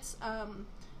benefits,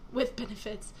 with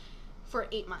benefits, for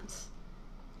 8 months.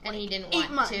 And he didn't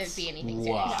want to be anything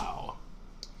serious. Wow.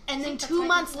 And then 2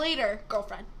 months later,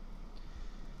 girlfriend.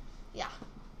 Yeah.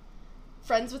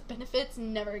 Friends with benefits,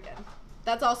 never again.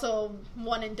 That's also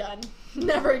one and done.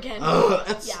 Never again. Oh,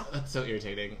 that's so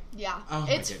irritating. Yeah. Oh,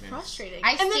 it's frustrating.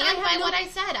 I stand by what I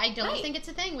said. I don't think it's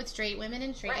a thing with straight women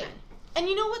and straight men. And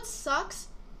you know what sucks?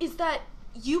 Is that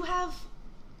you have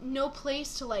no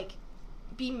place to, like,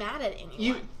 be mad at anyone.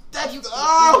 You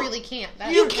really can't.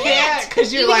 You can't,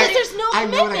 because you're like, there's no I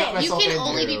know what I got myself into. You can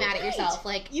only be mad at yourself.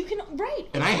 Like, you can,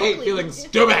 and I hate feeling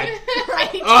stupid.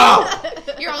 Right. Oh!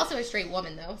 You're also a straight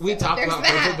woman, though. So we talked about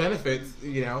friends with benefits,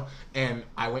 and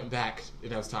I went back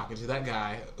and I was talking to that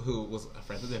guy who was a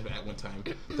friend with benefits at one time,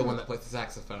 the one that plays the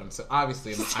saxophone. So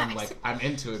obviously, I'm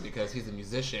into it because he's a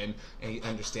musician and he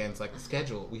understands like the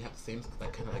schedule. We have the same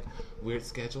like kind of like weird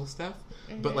schedule stuff,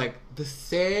 but like the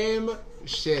same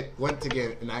shit once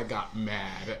again, and I got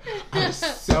mad. I was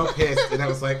so pissed, and I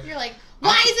was like, "You're like,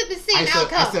 why is it the same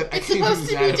outcome? I said, it's supposed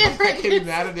to be different." I can't be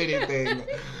mad at anything.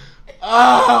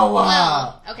 Oh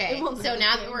wow! Well, okay, so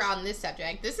now that we're on this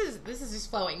subject, this is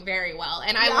just flowing very well,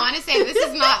 and I want to say this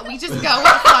is not we just go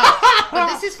with the flow, but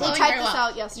this is flowing very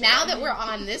well. Now that we're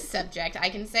on this subject, I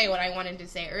can say what I wanted to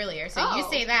say earlier. So you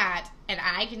say that, and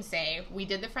I can say we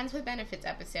did the Friends with Benefits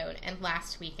episode, and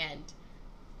last weekend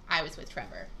I was with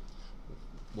Trevor.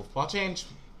 Wolfball change.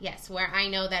 Yes, where I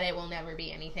know that it will never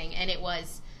be anything, and it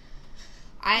was.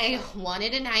 I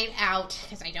wanted a night out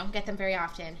because I don't get them very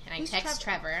often, and I text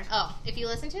Trevor. Oh, if you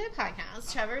listen to the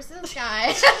podcast, Trevor's this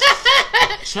guy.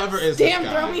 Trevor is this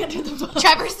guy. Throw me under the bus.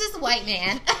 Trevor's this white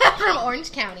man from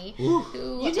Orange County. Who,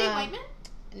 you date white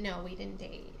men? No, we didn't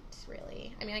date,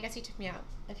 really. I mean, I guess he took me out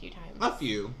a few times. A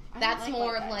few. That's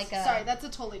more of like a... Sorry, that's a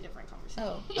totally different conversation.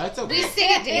 Oh. That's okay. We say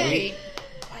it daily.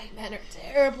 White men are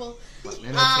terrible. White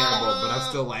men are terrible, but I'm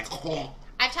still like... Oh.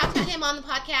 I've talked to him on the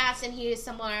podcast, and he is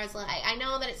someone I was like, I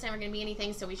know that it's never going to be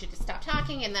anything, so we should just stop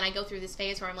talking. And then I go through this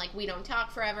phase where I'm like, we don't talk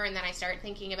forever, and then I start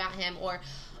thinking about him, or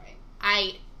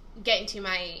I get into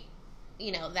my,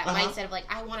 that mindset of like,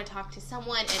 I want to talk to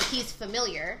someone, and he's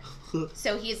familiar,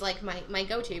 so he's like my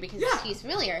go-to because he's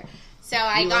familiar. So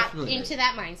I got into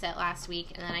that mindset last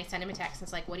week, and then I sent him a text, and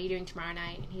it's like, what are you doing tomorrow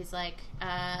night? And he's like,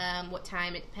 what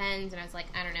time? It depends. And I was like,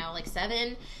 I don't know, like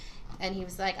 7. And he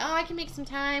was like, oh, I can make some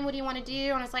time. What do you want to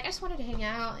do? And I was like, I just wanted to hang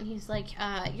out. And he's like,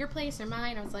 your place or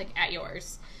mine? I was like, at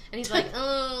yours. And he's like,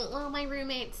 oh, well, my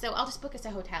roommate, so I'll just book us a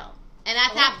hotel. And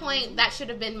at that point, that should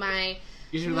have been my,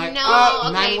 you should be like,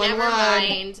 okay, never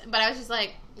mind. But I was just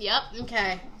like, yep,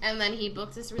 okay. And then he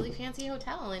booked this really fancy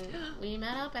hotel, and we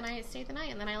met up, and I stayed the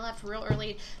night, and then I left real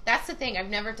early. That's the thing. I've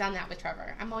never done that with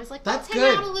Trevor. I'm always like, let's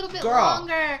hang out a little bit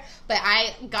longer. But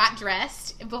I got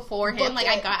dressed before him. Like,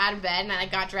 I got out of bed, and I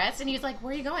got dressed, and he was like,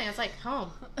 where are you going? I was like,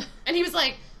 home. And he was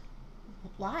like,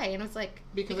 why? And I was like,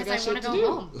 because I want to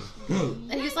go home.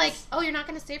 And he was like, oh, you're not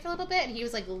going to stay for a little bit? And he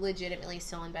was like legitimately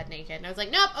still in bed naked. And I was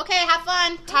like, nope, okay, have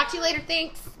fun. Talk to you later,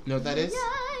 thanks. You know what that is?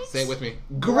 Yikes. Say it with me.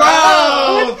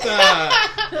 Growth!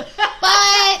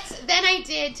 But then I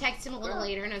did text him a little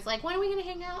later, and I was like, when are we going to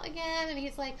hang out again? And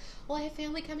he's like, well, I have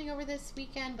family coming over this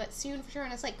weekend, but soon for sure.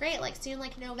 And I was like, great, like soon,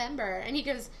 like November. And he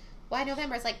goes, why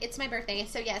November? I was like, it's my birthday,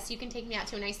 so yes, you can take me out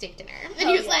to a nice steak dinner. And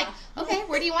he was like, okay,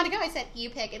 where do you want to go? I said, you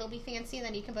pick. It'll be fancy, and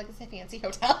then you can book us a fancy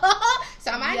hotel.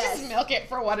 So I might just milk it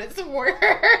for what it's worth.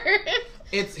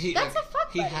 That's a fuck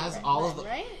everybody. He has all of the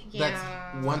right?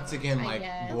 that's once again like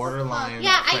borderline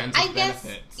friends I with guess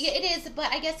benefits. yeah, it is,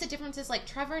 but I guess the difference is like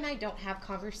Trevor and I don't have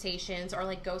conversations or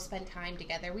like go spend time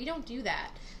together. We don't do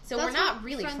that, so we're not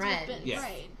really friends. Yes.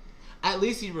 Right. At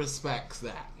least he respects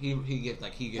that. He gives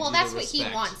well, that's what he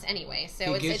wants anyway.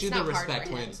 So it's not hard for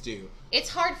him. When it's due. It's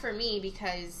hard for me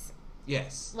because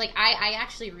like I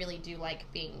actually really do like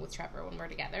being with Trevor when we're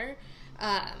together,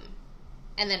 and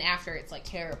then after it's like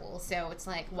terrible. So it's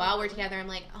like while we're together, I'm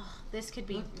like, oh, this could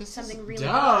be something really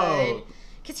good.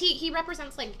 Because he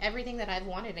represents like everything that I've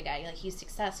wanted in a guy. Like he's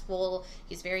successful,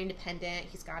 he's very independent,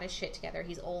 he's got his shit together,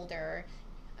 he's older.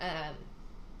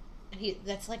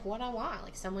 That's like what I want,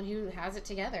 like someone who has it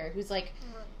together, who's like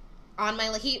on my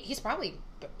like he's probably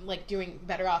like doing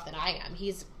better off than I am.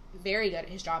 He's very good at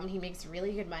his job and he makes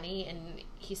really good money and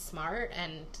he's smart,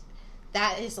 and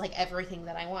that is like everything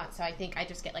that I want. So I think I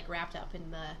just get like wrapped up in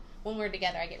the when we're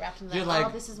together. I get wrapped in the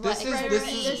this is right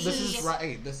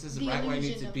where I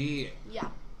need to be. Yeah.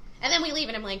 And then we leave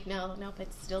and I'm like, nope,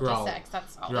 it's still just sex.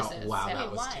 That's all this is. Wow, so,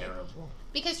 that was terrible.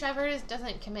 Because Trevor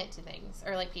doesn't commit to things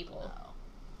or like people. Oh.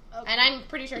 Okay. And I'm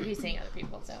pretty sure he's seeing other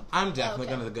people, so. I'm definitely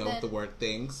going to go with the word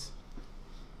things.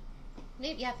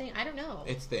 Maybe, I don't know.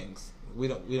 It's things. We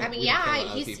don't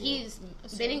he's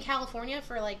been in California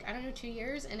for like, I don't know, 2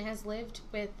 years and has lived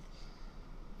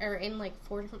in like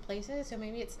 4 different places, so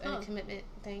maybe it's a commitment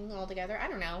thing altogether. I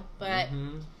don't know, but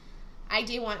I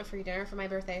do want a free dinner for my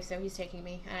birthday, so he's taking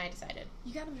me, and I decided.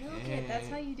 You gotta milk it, that's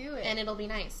how you do it. And it'll be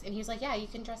nice. And he was like, yeah, you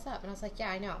can dress up. And I was like, yeah,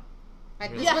 I know.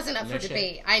 Really? This wasn't up for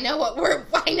debate. I know what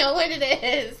it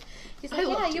is. He's like,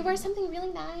 yeah, you wear something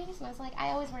really nice. And I was like, I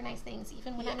always wear nice things,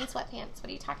 even when I'm in sweatpants. What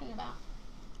are you talking about?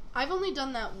 I've only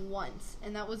done that once,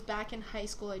 and that was back in high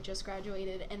school. I just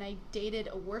graduated, and I dated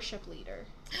a worship leader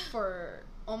for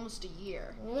almost a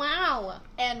year. Wow.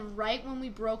 And right when we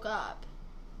broke up,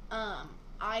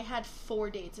 I had 4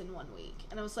 dates in 1 week.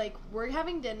 And I was like, we're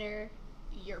having dinner,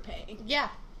 you're paying. Yeah.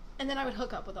 And then I would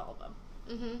hook up with all of them.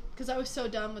 Because I was so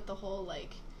done with the whole,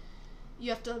 like,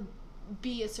 you have to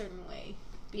be a certain way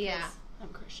because I'm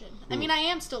Christian. Ooh. I mean, I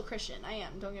am still Christian. I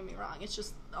am. Don't get me wrong. It's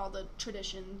just all the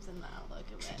traditions and the outlook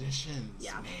of it. Traditions.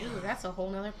 Yeah. Ooh, that's a whole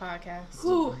nother podcast.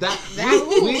 Ooh.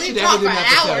 We should have do an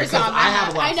episode because I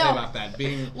have a lot to say about that.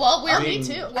 Me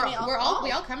too.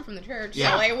 We all come from the church.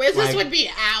 Yeah. So this would be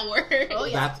ours. Oh,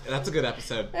 yeah. That's a good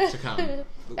episode to come.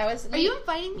 Are you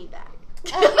inviting me back?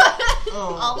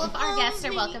 All of our guests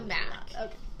are welcome back.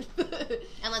 Okay.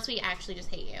 Unless we actually just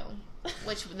hate you.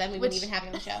 Which then we wouldn't even have you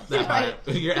on the show. That part.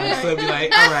 Your episode would be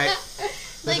like, alright.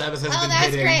 This episode's been that's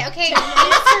hidden. Great. Okay,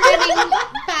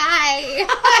 bye.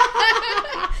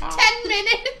 10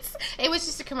 minutes. It was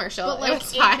just a commercial. But like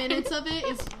 8 minutes of it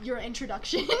is your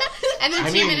introduction. And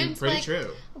then 2 minutes pretty like,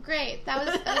 true. Great. That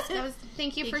was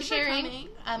thank you for sharing.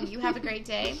 You have a great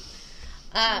day.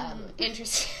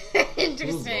 Interesting.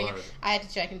 Ooh, I had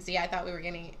to check and see. I thought we were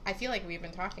getting. I feel like we've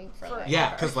been talking for like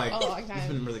because like a long time. It's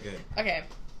been really good. Okay.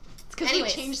 It's because we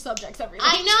change subjects every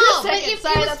I know, but it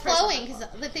was flowing because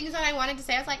the things that I wanted to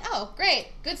say, I was like, oh,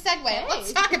 great, good segue. Hey.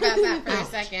 Let's talk about that for a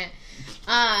second.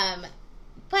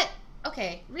 But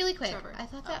okay, really quick. Trevor. I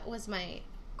thought that was my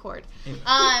cord.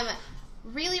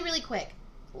 Really, really quick.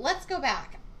 Let's go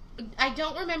back. I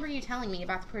don't remember you telling me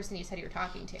about the person you said you were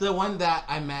talking to. The one that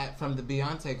I met from the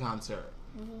Beyonce concert.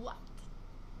 What?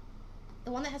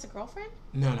 The one that has a girlfriend?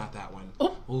 No, not that one.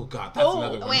 Oh God, that's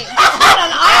another one. Wait, I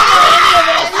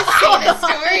don't know. This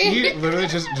story. You literally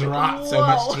just dropped so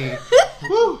much tea.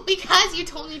 Because you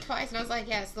told me twice, and I was like,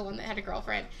 yes, the one that had a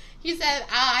girlfriend. You said,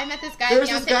 I met this guy at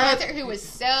Beyonce concert who was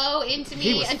so into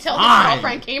me until his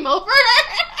girlfriend came over.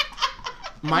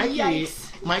 Mikey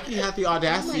had the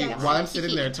audacity while I'm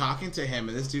sitting there talking to him,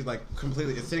 and this dude like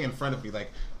completely is sitting in front of me,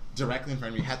 like directly in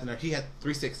front of me. He had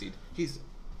 360'd.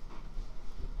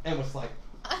 And was like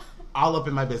all up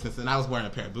in my business, and I was wearing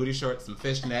a pair of booty shorts, some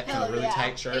fishnets, and a really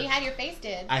tight shirt. And you had your face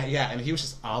did. And he was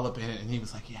just all up in it, and he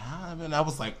was like, yeah, and I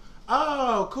was like,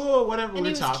 oh, cool, whatever. And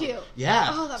we were talking. Cute.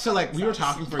 Yeah. So like we were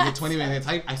talking for a good 20 minutes.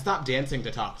 I stopped dancing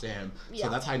to talk to him. Yeah. So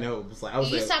that's how I know it was like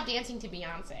You stopped dancing to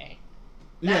Beyonce.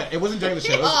 No, it wasn't during the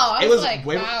show. I was like,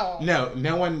 wow.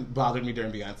 No one bothered me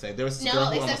during Beyonce. There was this girl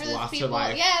who almost lost her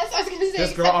life. Yes, I was going to say.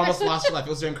 This girl almost lost her life.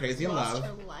 It was during Crazy in Love.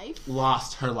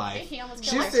 Lost her life. He almost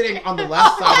killed her. She's sitting on the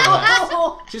left side of us.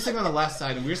 She's sitting on the left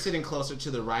side, and we were sitting closer to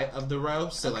the right of the row.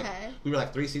 So like we were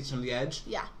like 3 seats from the edge.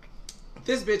 Yeah.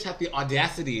 This bitch had the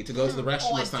audacity to go to the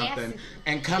restroom or something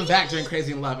and come back during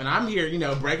Crazy in Love. And I'm here,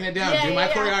 breaking it down, doing my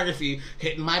choreography,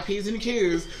 hitting my P's and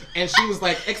Q's. And she was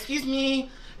like, excuse me.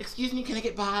 excuse me, can I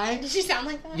get by? Did she sound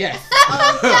like that? Yes.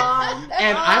 Oh, God.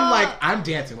 And I'm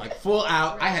dancing, like, full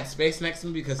out. I had space next to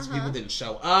me because people didn't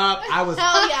show up. I was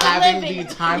having the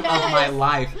time of my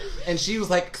life. And she was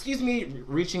like, excuse me,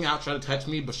 reaching out, trying to touch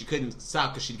me, but she couldn't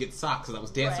stop because she'd get socked because I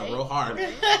was dancing real hard.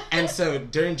 And so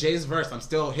during Jay's verse, I'm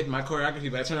still hitting my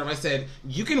choreography, but I turned over and I said,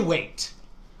 you can wait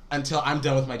until I'm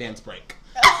done with my dance break.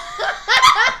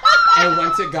 And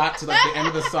once it got to like the end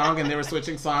of the song and they were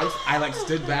switching songs, I like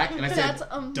stood back and I said,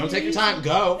 don't take your time,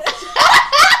 go.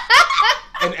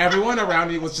 And everyone around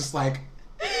me was just like,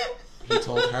 he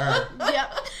told her.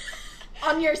 Yep.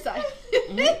 On your side.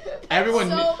 Everyone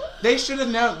knew. They should have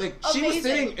known. Like, she was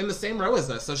sitting in the same row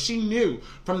as us, so she knew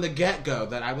from the get-go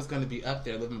that I was going to be up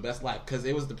there living my best life, because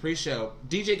it was the pre-show.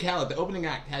 DJ Khaled, the opening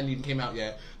act, hadn't even came out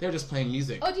yet. They were just playing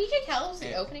music. Oh, DJ Khaled was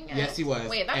the opening act? Yes, he was.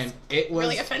 Wait, that's and it was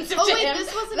really offensive to him.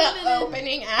 This wasn't the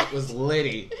opening act. It was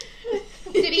litty.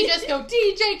 Did he just go,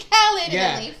 DJ Khaled?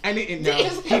 Yeah. And leave? And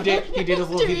he did his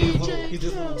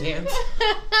little dance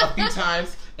a few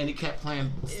times. And he kept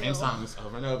playing the same songs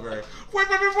over and over. Wait,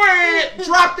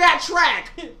 drop that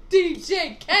track!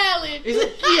 DJ Khaled! He's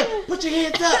like, yeah, put your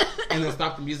hands up! And then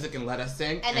stopped the music and let us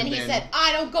sing. And then he said,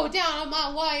 I don't go down on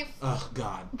my wife. Oh,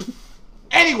 God.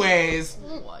 Anyways,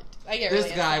 What?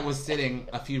 This guy was sitting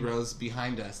a few rows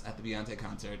behind us at the Beyonce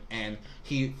concert, and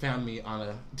he found me on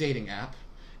a dating app.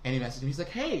 And he messaged me. He's like,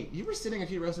 hey, you were sitting a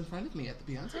few rows in front of me at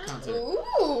the Beyonce concert.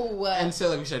 Ooh. And so,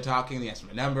 like, we started talking, and he asked for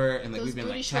my number, and, like, we've been,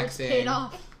 like, texting. Paid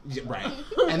off. Yeah, right.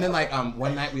 And then, like,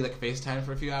 one night we, like, FaceTimed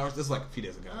for a few hours. This is, like, a few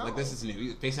days ago. Like, this is new.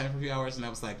 We FaceTimed for a few hours, and I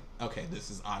was like, okay,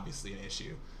 this is obviously an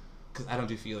issue. Because I don't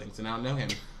do feelings, and I don't know him.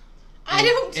 I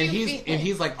don't do feelings. And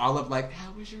he's, like, all of, like,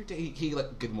 how was your day? He,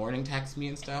 like, good morning texts me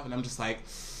and stuff, and I'm just like,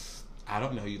 I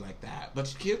don't know you like that.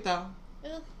 But you're cute, though.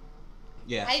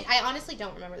 Yeah. I honestly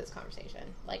don't remember this conversation,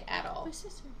 like, at all. My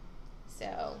sister.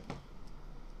 So,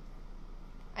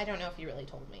 I don't know if he really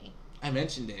told me. I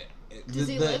mentioned it. Does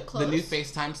he live close? The new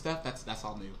FaceTime stuff, that's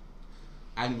all new.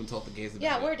 I haven't even told the gays about it.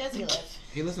 Yeah, where does he live?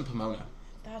 He lives in Pomona.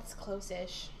 That's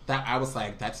close-ish. That I was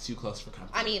like, that's too close for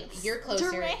comfort. I mean, you're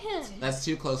closer. Durant. That's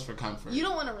too close for comfort. You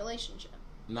don't want a relationship.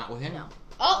 Not with him. No.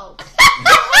 Oh.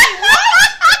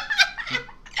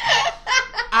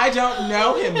 I don't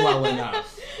know him well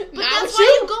enough. But that's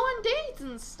why you go on dates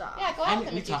and stuff. Yeah, go out with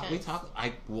him we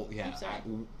talk.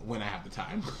 When I have the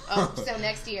time. Oh, so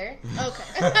next year.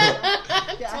 Okay.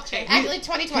 Gotcha. Actually,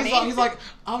 2020. He's like,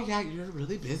 oh yeah, you're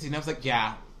really busy, and I was like,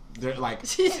 yeah. They're like,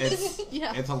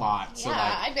 it's a lot. So yeah,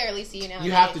 like, I barely see you now.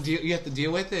 You have to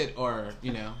deal with it, or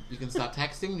you can stop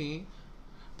texting me.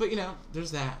 But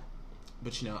there's that.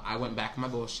 But I went back on my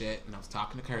bullshit, and I was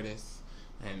talking to Curtis.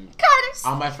 And Curtis!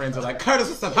 All my friends are like, Curtis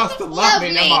is supposed to love me.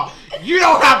 And I'm all, you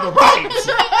don't have the right!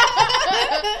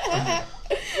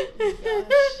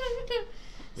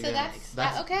 So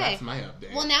that's okay. That's my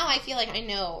update. Well, now I feel like I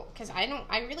know, because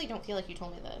I really don't feel like you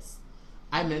told me this.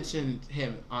 I mentioned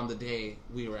him on the day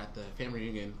we were at the family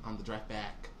reunion on the drive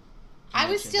back. I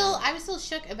was still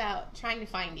shook about trying to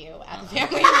find you at the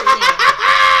family reunion.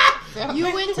 So.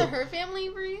 You went to her family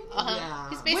reunion? Yeah.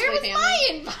 He's basically Where was family. my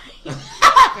invite?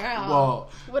 Girl. Well,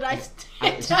 would I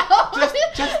stand out?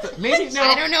 Just maybe no.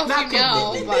 I don't know if you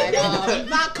know, but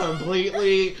not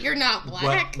completely. You're not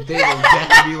black. But they will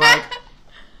definitely be like,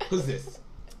 "Who's this?"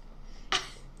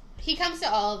 He comes to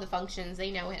all of the functions.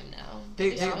 They know him now.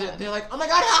 They're like, oh my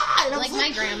god, hi! And like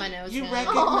my grandma knows you him. You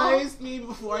recognized me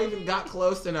before I even got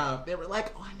close enough. They were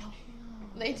like, oh, I know him.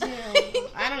 They do.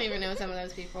 I don't even know some of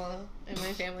those people in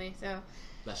my family, so.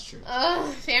 That's true.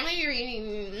 Family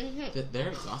reunion. They're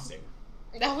exhausting.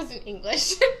 That wasn't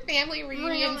English. Family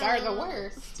reunions are the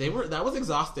worst. That was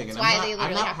exhausting. That's and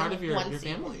I'm not part of your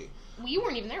family. Well, you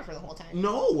weren't even there for the whole time.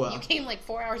 No. You came like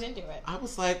 4 hours into it. I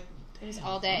was like, it was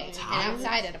all day and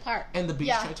outside at a park. And the bees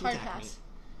tried to attack me.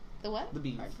 The what? The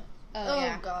bees. Oh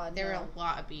yeah. God. There were a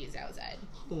lot of bees outside.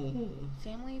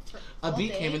 Family for a bee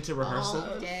came into rehearsal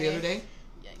the other day.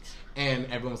 Yikes. And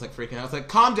everyone was like freaking out. I was like,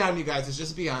 calm down, you guys. It's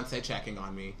just Beyonce checking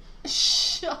on me.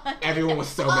 Everyone was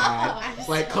so mad.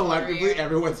 Like, collectively,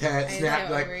 everyone's head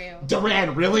snapped. Like,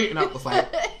 Duran, really? And I was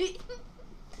like,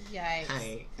 yikes.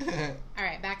 Hi.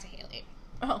 Alright, back to Haley.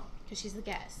 Oh. Because she's the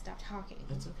guest. Stop talking.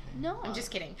 That's okay. No. I'm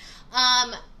just kidding.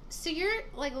 So you're,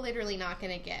 like, literally not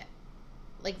going to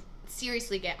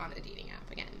seriously get on a dating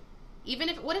app again.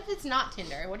 What if it's not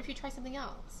Tinder? What if you try something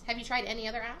else? Have you tried any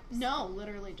other apps? No,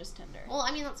 literally just Tinder. Well,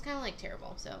 I mean, that's kind of, like,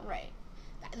 terrible, so. Right.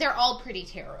 They're all pretty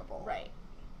terrible. Right.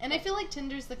 And I feel like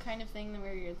Tinder's the kind of thing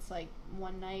where it's, like,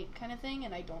 one night kind of thing,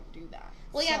 and I don't do that.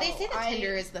 Well, yeah, they say that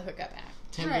Tinder is the hookup app.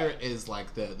 Tinder is,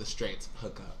 like, the straight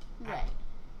hookup app. Right.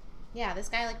 Yeah, this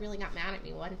guy, like, really got mad at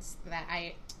me once that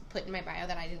put in my bio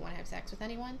that I didn't want to have sex with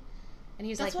anyone. And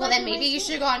he was That's like, what well, I then do maybe you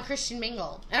should go on Christian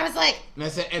Mingle. And I was like... And I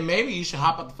said, and maybe you should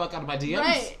hop up the fuck out of my DMs.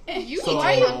 Right. You So-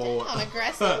 why are you down?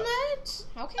 Aggressive much?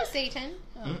 Okay, Satan.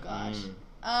 Oh, gosh.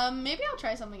 Maybe I'll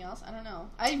try something else. I don't know.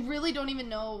 I really don't even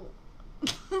know,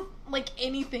 like,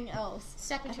 anything else.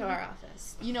 Step into our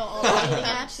office. You know, all the dating Come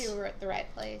apps. to the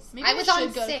right place. Maybe I was I should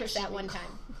on go to 6 Christian at one Mingle.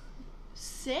 time.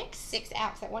 6? 6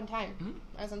 apps at one time. Mm-hmm.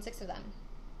 I was on 6 of them.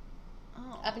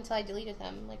 Oh. Up until I deleted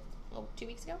them, like, 2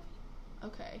 weeks ago.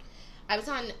 Okay. I was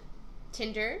on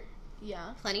Tinder,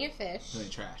 Yeah. Plenty of Fish, Really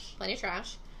trash. Plenty of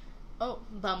Trash, Oh.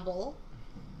 Bumble,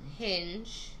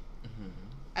 Hinge. Mm-hmm.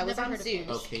 I was Never on heard of Zeus.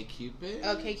 Okay, Cupid.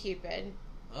 Okay, Cupid.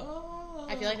 Oh.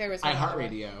 I feel like there was one other one.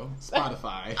 iHeartRadio,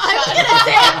 Spotify, I was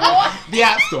gonna say the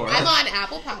App Store. I'm on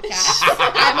Apple Podcasts.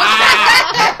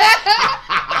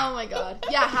 Oh my god.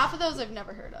 Yeah, half of those I've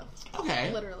never heard of.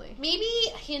 Okay. Literally. Maybe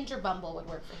Hinge or Bumble would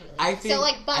work for Haley. I think, so,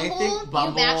 like, Bumble,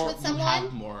 you match with you someone.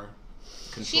 have more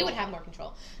control. She would have more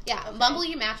control. Yeah, Bumble,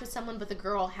 you match with someone, but the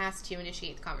girl has to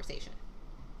initiate the conversation.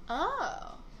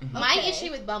 Oh. My Okay.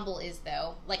 issue with Bumble is,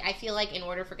 though, like, I feel like in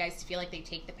order for guys to feel like they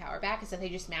take the power back is that they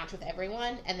just match with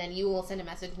everyone, and then you will send a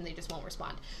message and they just won't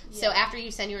respond. So Yeah. after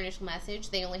you send your initial message,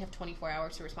 they only have 24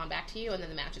 hours to respond back to you, and then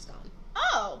the match is gone.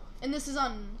 Oh. And this is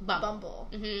on Bumble.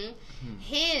 Bumble.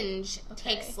 Hinge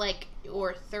Okay. takes, like,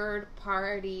 your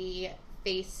third-party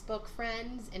Facebook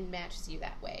friends and matches you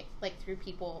that way, like, through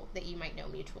people that you might know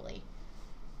mutually.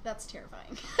 That's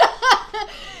terrifying.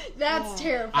 That's Yeah.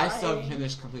 terrifying. I still haven't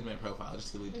finished completing my profile.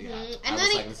 Just deleted the app. And I then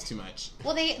was like, this is too much.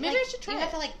 Well, they Maybe like, I should try you it.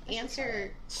 have to, like,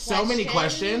 answer So many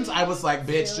questions. I was like,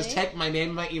 bitch, just Really? take my name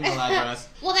and my email address.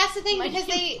 Well, that's the thing, My because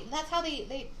that's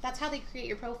how they create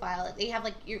your profile. They have,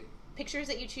 like, your pictures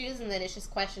that you choose, and then it's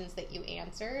just questions that you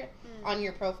answer on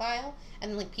your profile, and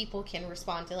then, like, people can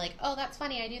respond to, like, oh, that's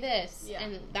funny, I do this, Yeah.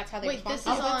 and that's how they Wait, respond. this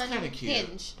to is it. Oh, that's on kind of cute.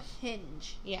 Hinge.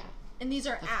 Hinge. Yeah. And these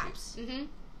are That's apps. Mm-hmm.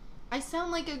 I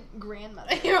sound like a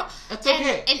grandmother. That's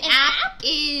okay. An app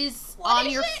is What on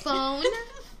is your it? phone,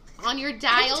 on your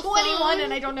dial I'm 21 phone.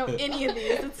 and I don't know any of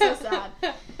these. It's so sad.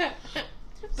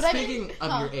 But Speaking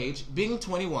of your age, being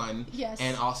 21 Yes.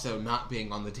 and also not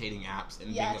being on the dating apps and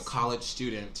being Yes. a college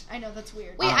student. I know, that's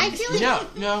weird. Wait, I feel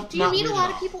like no, do you not meet a weird lot at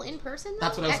of all. people in person, though?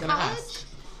 That's what I was at going to college? ask.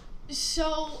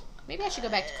 So, Maybe I should go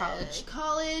back to college.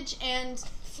 college, and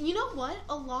you know what?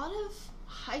 A lot of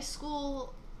high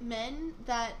school men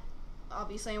that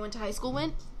obviously I went to high school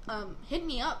with hit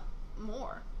me up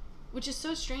more, which is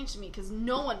so strange to me because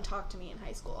no one talked to me in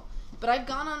high school. But I've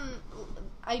gone on.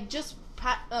 I just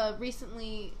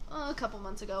recently, a couple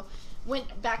months ago,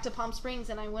 went back to Palm Springs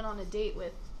and I went on a date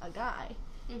with a guy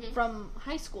from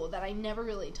high school that I never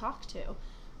really talked to.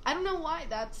 I don't know why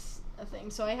that's a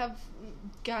thing. So I have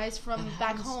guys from That back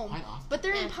happens home, quite often. but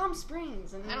they're in Palm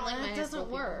Springs, and I don't like my that high doesn't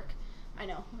school work. I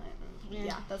know.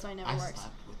 Yeah, that's why it never I works.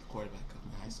 slept with the quarterback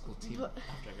of my high school team But-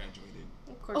 after I graduated.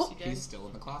 Of course Oh. you did. He's still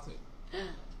in the closet.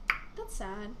 That's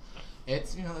sad.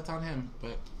 It's, that's on him,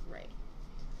 but, Right.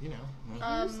 you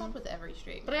know. You slept with every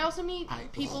straight. But I also meet I-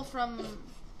 people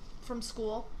from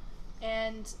school,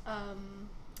 and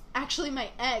actually my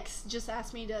ex just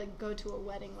asked me to go to a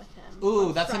wedding with him. Ooh,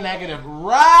 on that's Friday. a negative.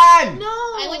 Run! No,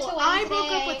 I went to a wedding broke up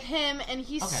today. with him, and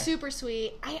he's Okay. super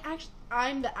sweet.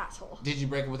 I'm the asshole Did you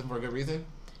break up with him for a good reason?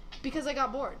 because I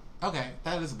got bored, Okay,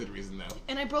 that is a good reason, though.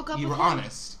 and I broke up. You with were him.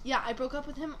 honest. Yeah, I broke up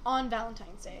with him on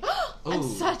Valentine's Day. I'm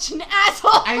Ooh. such an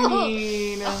asshole. I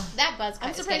mean... that buzz I'm cut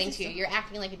is surprised getting he's to you. still- You're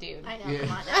acting like a dude. I know. Yeah.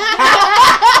 Come on.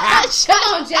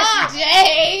 Come on, Jesse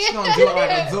J. She's gonna do it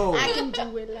like a zoo. I can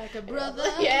do it like a brother.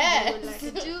 Yes. I can do it like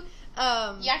a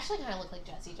dude. You actually kind of look like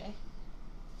Jesse J.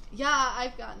 Yeah,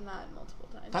 I've gotten that multiple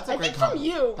times. That's a I great think from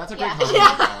compliment. you. That's a great Yeah.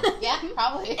 compliment, though. Yeah,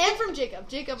 probably. And from Jacob.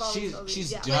 Jacob always She's tells me,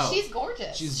 she's yeah. dope. But she's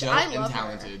gorgeous. She's dope I and love her.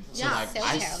 talented. So Yeah, like, so I,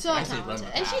 talented. So I say run talented.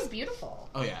 with And that. she's beautiful.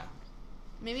 Oh yeah.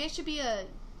 Maybe I should be a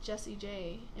Jessie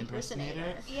J impersonator.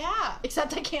 Impersonator? Yeah.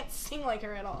 Except I can't sing like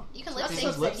her at all. You can That's lip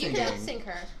just sync. lip You can lip syncing. sync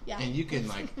her. Yeah. And you can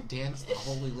like dance the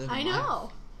holy living I life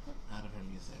know. out of her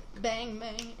music. Bang,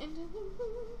 bang.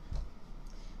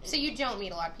 So you don't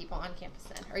meet a lot of people on campus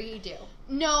then, or you do?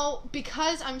 No,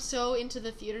 because I'm so into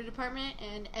the theater department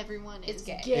and everyone is It's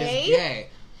gay. Is gay.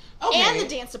 Okay. And the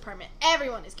dance department.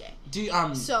 Everyone is gay. Do you,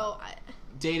 So,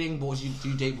 dating boys? Do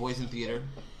you date boys in theater?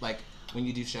 Like when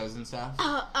you do shows and stuff?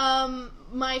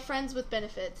 my friends with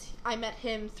benefits, I met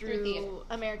him Through theater. through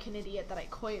American Idiot that I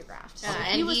choreographed. So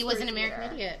And he was through an American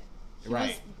theater. Idiot.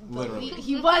 Right. The Literally. lead-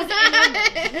 he was.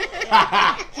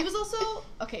 Yeah. He was also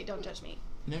okay. Don't judge me.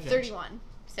 No judge. 31.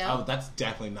 So Oh, that's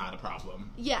definitely not a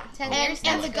problem. Yeah. 10 and, years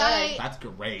and is the guy. good. That's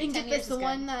great. And 10 get years this, is the good.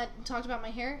 one that talked about my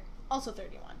hair. Also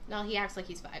 31. No, he acts like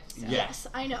he's 5. So. Yes,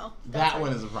 I know. That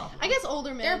one is a problem. I guess older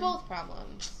men. They're both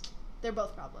problems. They're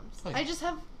both problems. Like, I just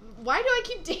have... Why do I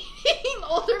keep dating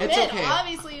older men? Okay.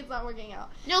 Obviously, it's not working out.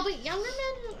 No, but younger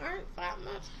men who aren't that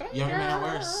much better. Younger men are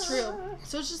worse. True.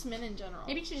 So it's just men in general.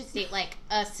 Maybe you should just date, like,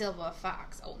 a silver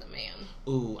fox older man.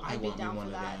 Ooh, I I'd be want me down one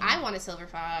for of that. them. I want a silver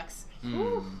fox.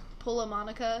 Ooh. Pull a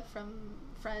Monica from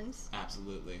Friends.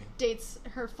 Absolutely. Dates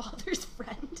her father's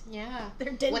friend. Yeah.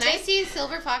 They're dentist. When I see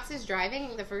silver foxes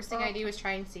driving, the first thing I do is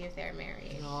try and see if they're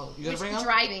married. You gotta bring up?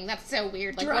 Driving, that's so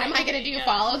weird. Like, what am I gonna do? Yeah.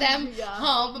 Follow them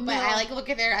home? But No. I like look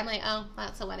at their. I'm like, oh,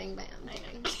 that's a wedding band.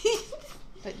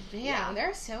 But damn, Yeah.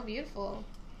 they're so beautiful.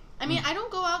 I mean, I don't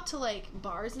go out to like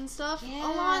bars and stuff a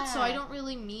lot, so I don't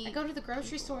really meet. I go to the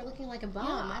grocery store looking like a bum.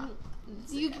 Yeah.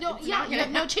 You don't. it's Yeah, not you gonna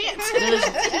have no chance.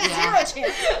 Zero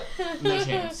chance. No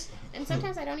chance. And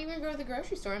sometimes I don't even go to the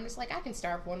grocery store. I'm just like, I can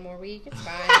starve one more week. It's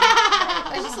fine.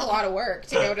 That's just a lot of work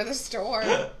to go to the store.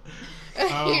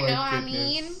 Oh, you know my what I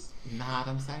goodness. mean? Not,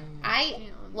 I'm sorry.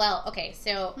 Well, okay,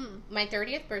 so my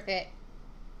 30th birthday,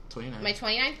 29. my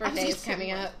 29th birthday is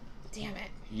coming up. Damn it.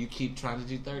 You keep trying to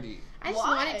do 30. I just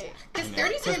Why? wanted to. Because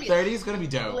 30's going to be. 30 is gonna be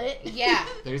dope. Lit. Yeah.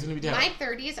 30's gonna be dope. My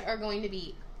 30s are going to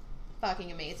be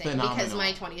fucking amazing. Phenomenal. Because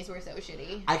my 20s were so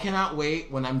shitty. I cannot wait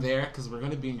when I'm there because we're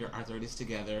gonna be in our 30s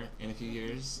together in a few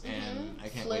years, and I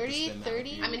can't wait to spend that with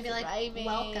you. I'm going to be like, Thriving.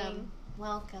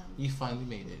 welcome. You finally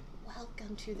made it.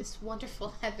 Welcome to this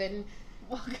wonderful heaven.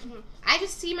 Welcome. I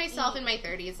just see myself in my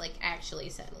 30s, like, actually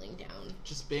settling down.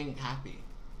 Just being happy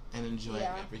and enjoying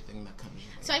everything that comes your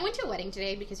way. So I went to a wedding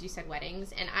today because you said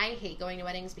weddings, and I hate going to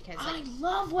weddings because, like, I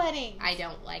love weddings. I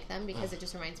don't like them because it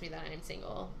just reminds me that I'm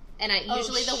single. And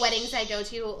usually the weddings I go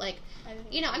to, like,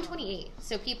 you know, I'm 28,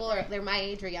 so people they're my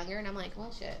age or younger, and I'm like,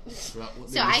 well, shit. Well,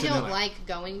 So I don't like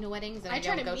going to weddings, and I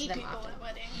don't go to them people often. at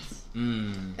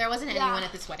weddings. There wasn't anyone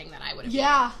at this wedding that I would have.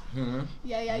 Yeah. Mm-hmm.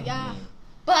 Yeah.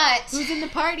 But Who's in the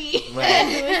party? Right. And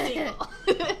who is single?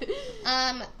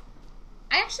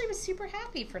 I actually was super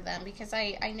happy for them because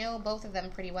I know both of them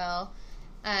pretty well.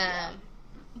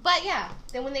 But yeah,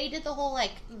 then when they did the whole,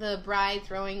 like, the bride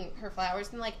throwing her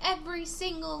flowers and, like, every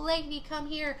single lady come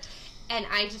here, and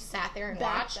I just sat there and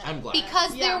watched. I'm glad.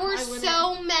 Because there were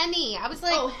so many. I was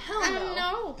like, oh, hell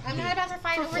no. I'm not about to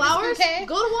fight for over flowers. this bouquet.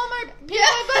 Go to Walmart. Pay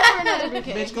 $5 for another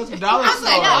bouquet. Bitch, go to the dollar store.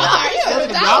 like, Go to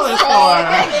the dollar dollar store.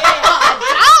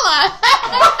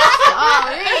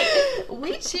 $1.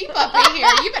 We cheap up in here.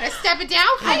 You better step it down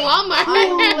for Walmart.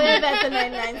 I live at the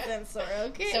 99-cent store,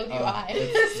 okay? So do I.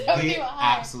 It's So the do I.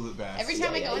 absolute best. Every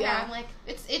time I go in there, I'm like,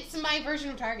 it's my version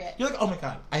of Target. You're like, oh my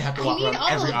god, I have to walk need around all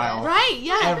every of them. aisle. Right,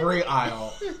 yeah. Every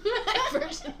aisle. My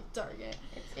version of Target.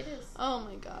 It is. Oh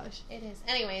my gosh. It is.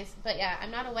 Anyways, but yeah,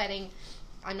 I'm not a wedding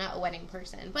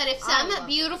person. But if I some love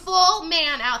beautiful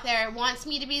man out there wants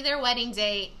me to be their wedding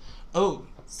date, Oh,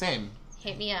 same.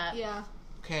 hit me up. Yeah.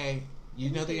 Okay, you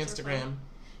know the Instagram.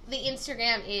 The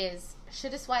Instagram is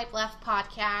Shoulda Swipe Left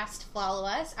Podcast. Follow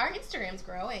us. Our Instagram's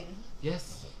growing.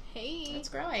 Yes. Hey. It's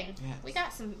growing. Yes. We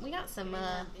got some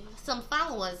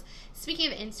followers.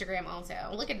 Speaking of Instagram, also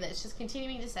look at this. Just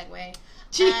continuing to segue.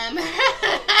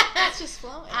 It's just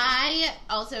flowing. I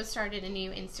also started a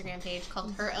new Instagram page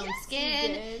called Her Own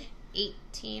Skin. You did.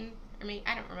 18, or maybe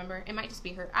I don't remember. It might just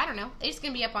be her. I don't know. It's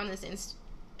gonna be up on this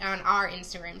on our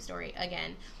Instagram story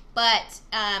again. But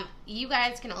you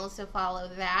guys can also follow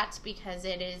that because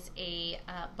it is a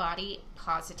body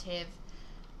positive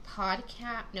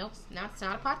podcast. Nope, it's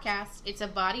not a podcast. It's a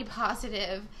body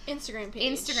positive Instagram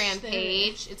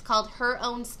page. It's called Her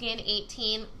Own Skin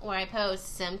 18, where I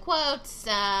post some quotes,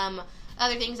 some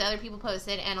other things other people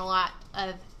posted, and a lot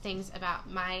of things about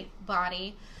my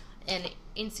body and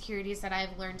insecurities that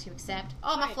I've learned to accept,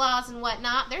 all my flaws and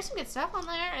whatnot. There's some good stuff on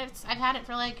there. I've had it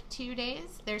for like 2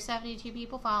 days. There's 72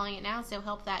 people following it now, so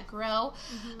help that grow.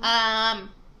 Mm-hmm.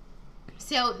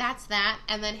 So that's that.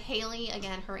 And then Haley,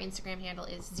 again, her Instagram handle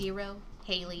is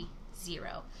 #Haley0.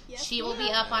 Yes, she will be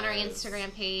up on our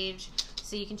Instagram page,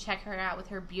 so you can check her out with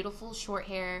her beautiful short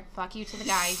hair. Fuck you to the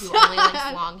guy who only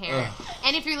likes long hair.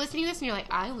 And if you're listening to this and you're like,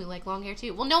 I only like long hair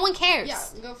too. Well, no one cares. Yeah,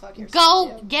 go fuck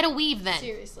yourself. Go get a weave then.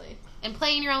 Seriously. And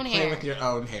play in your own Play hair. with your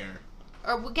own hair.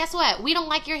 Or guess what? We don't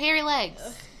like your hairy legs.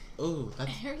 Ooh, that's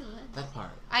Hairy legs. that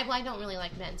part. I don't really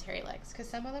like men's hairy legs because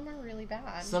some of them are really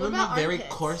bad. Some What of them about have very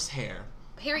armpits? coarse hair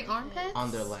Hairy armpits?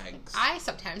 on their legs. I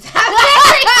sometimes have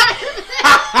hairy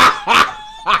armpits.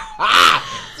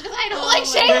 Because I don't like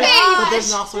shaving. But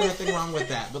there's also nothing wrong with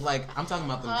that. But like, I'm talking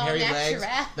about them hairy legs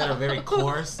natural. that are very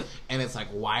coarse and it's like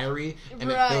wiry and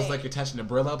it feels like you're touching a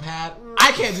Brillo pad.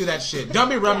 I can't do that shit. Don't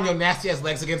be rubbing your nasty ass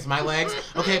legs against my legs.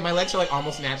 Okay, my legs are like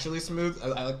almost naturally smooth. I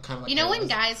like kind of like. You know when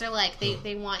guys are like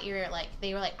they want your like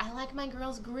they were like I like my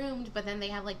girls groomed, but then they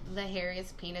have like the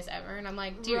hairiest penis ever, and I'm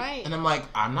like, dude. Right. And I'm like,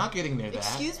 I'm not getting near that.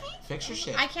 Excuse me? Fix your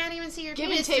shit. I can't even see your Give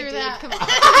penis and take, through dude. that. Come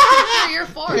on. Through your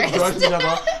forest.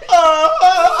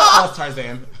 Oh, it's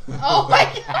Tarzan. Oh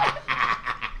my god.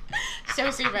 So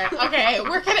stupid. Okay,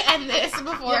 we're gonna end this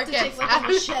before it gets like a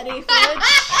machete for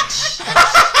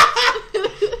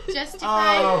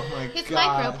justify Oh my his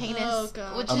god. micro penis, Oh,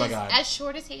 God. which Oh my is god. as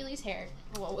short as Haley's hair.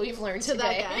 What we've learned to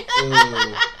today. that Ooh.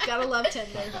 guy. Gotta love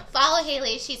Tinder. Follow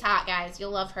Haley. She's hot, guys.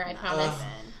 You'll love her. I promise.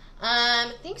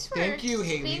 Thanks for Thank you,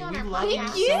 Haley. being on We our love you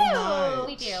podcast. so much.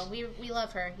 We do. We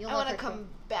love her. You'll I love want to her come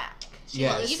back.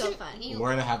 Yes. She's You so can- fun. you- We're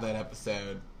gonna have that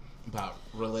episode about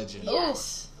religion.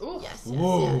 Yes. Ooh. Yes.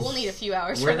 Whoa. We'll need a few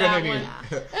hours We're for that gonna one.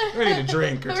 need. We're gonna need a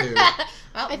drink or two.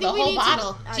 Well, I think the we whole need to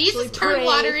bottle. actually Jesus turned pray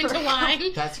water for into her.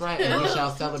 wine. That's right, and we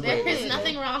shall celebrate. There is with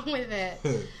nothing it. wrong with it.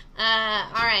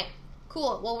 All right.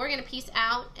 Cool. Well, we're gonna peace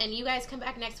out, and you guys come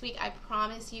back next week. I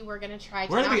promise you, we're gonna try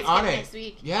to We're gonna not be on skip it next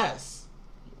week. Yes,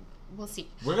 We'll see.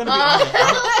 we're gonna be on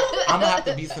it. I'm gonna have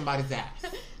to beat somebody's ass.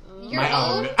 Your My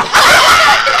own. own?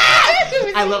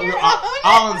 I love. We're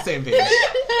all on the same page.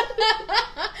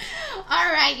 All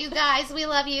right, you guys, we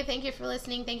love you. Thank you for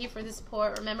listening. Thank you for the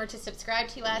support. Remember to subscribe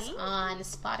to us on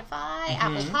Spotify,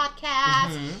 Apple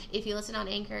Podcasts. If you listen on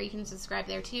Anchor, you can subscribe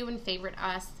there too and favorite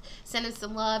us. Send us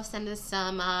some love. Send us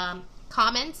some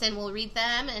comments, and we'll read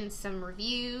them, and some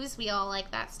reviews. We all like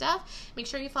that stuff. Make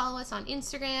sure you follow us on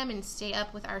Instagram and stay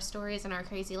up with our stories and our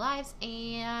crazy lives.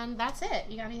 And that's it.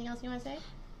 You got anything else you want to say?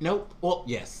 Nope. Well,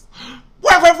 yes.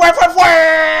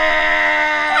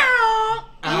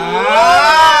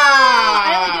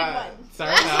 I only did one.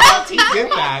 Sorry, no. You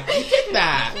did that. You did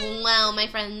that. Well, my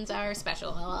friends are special.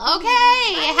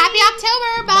 Okay. Happy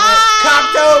October. Bye.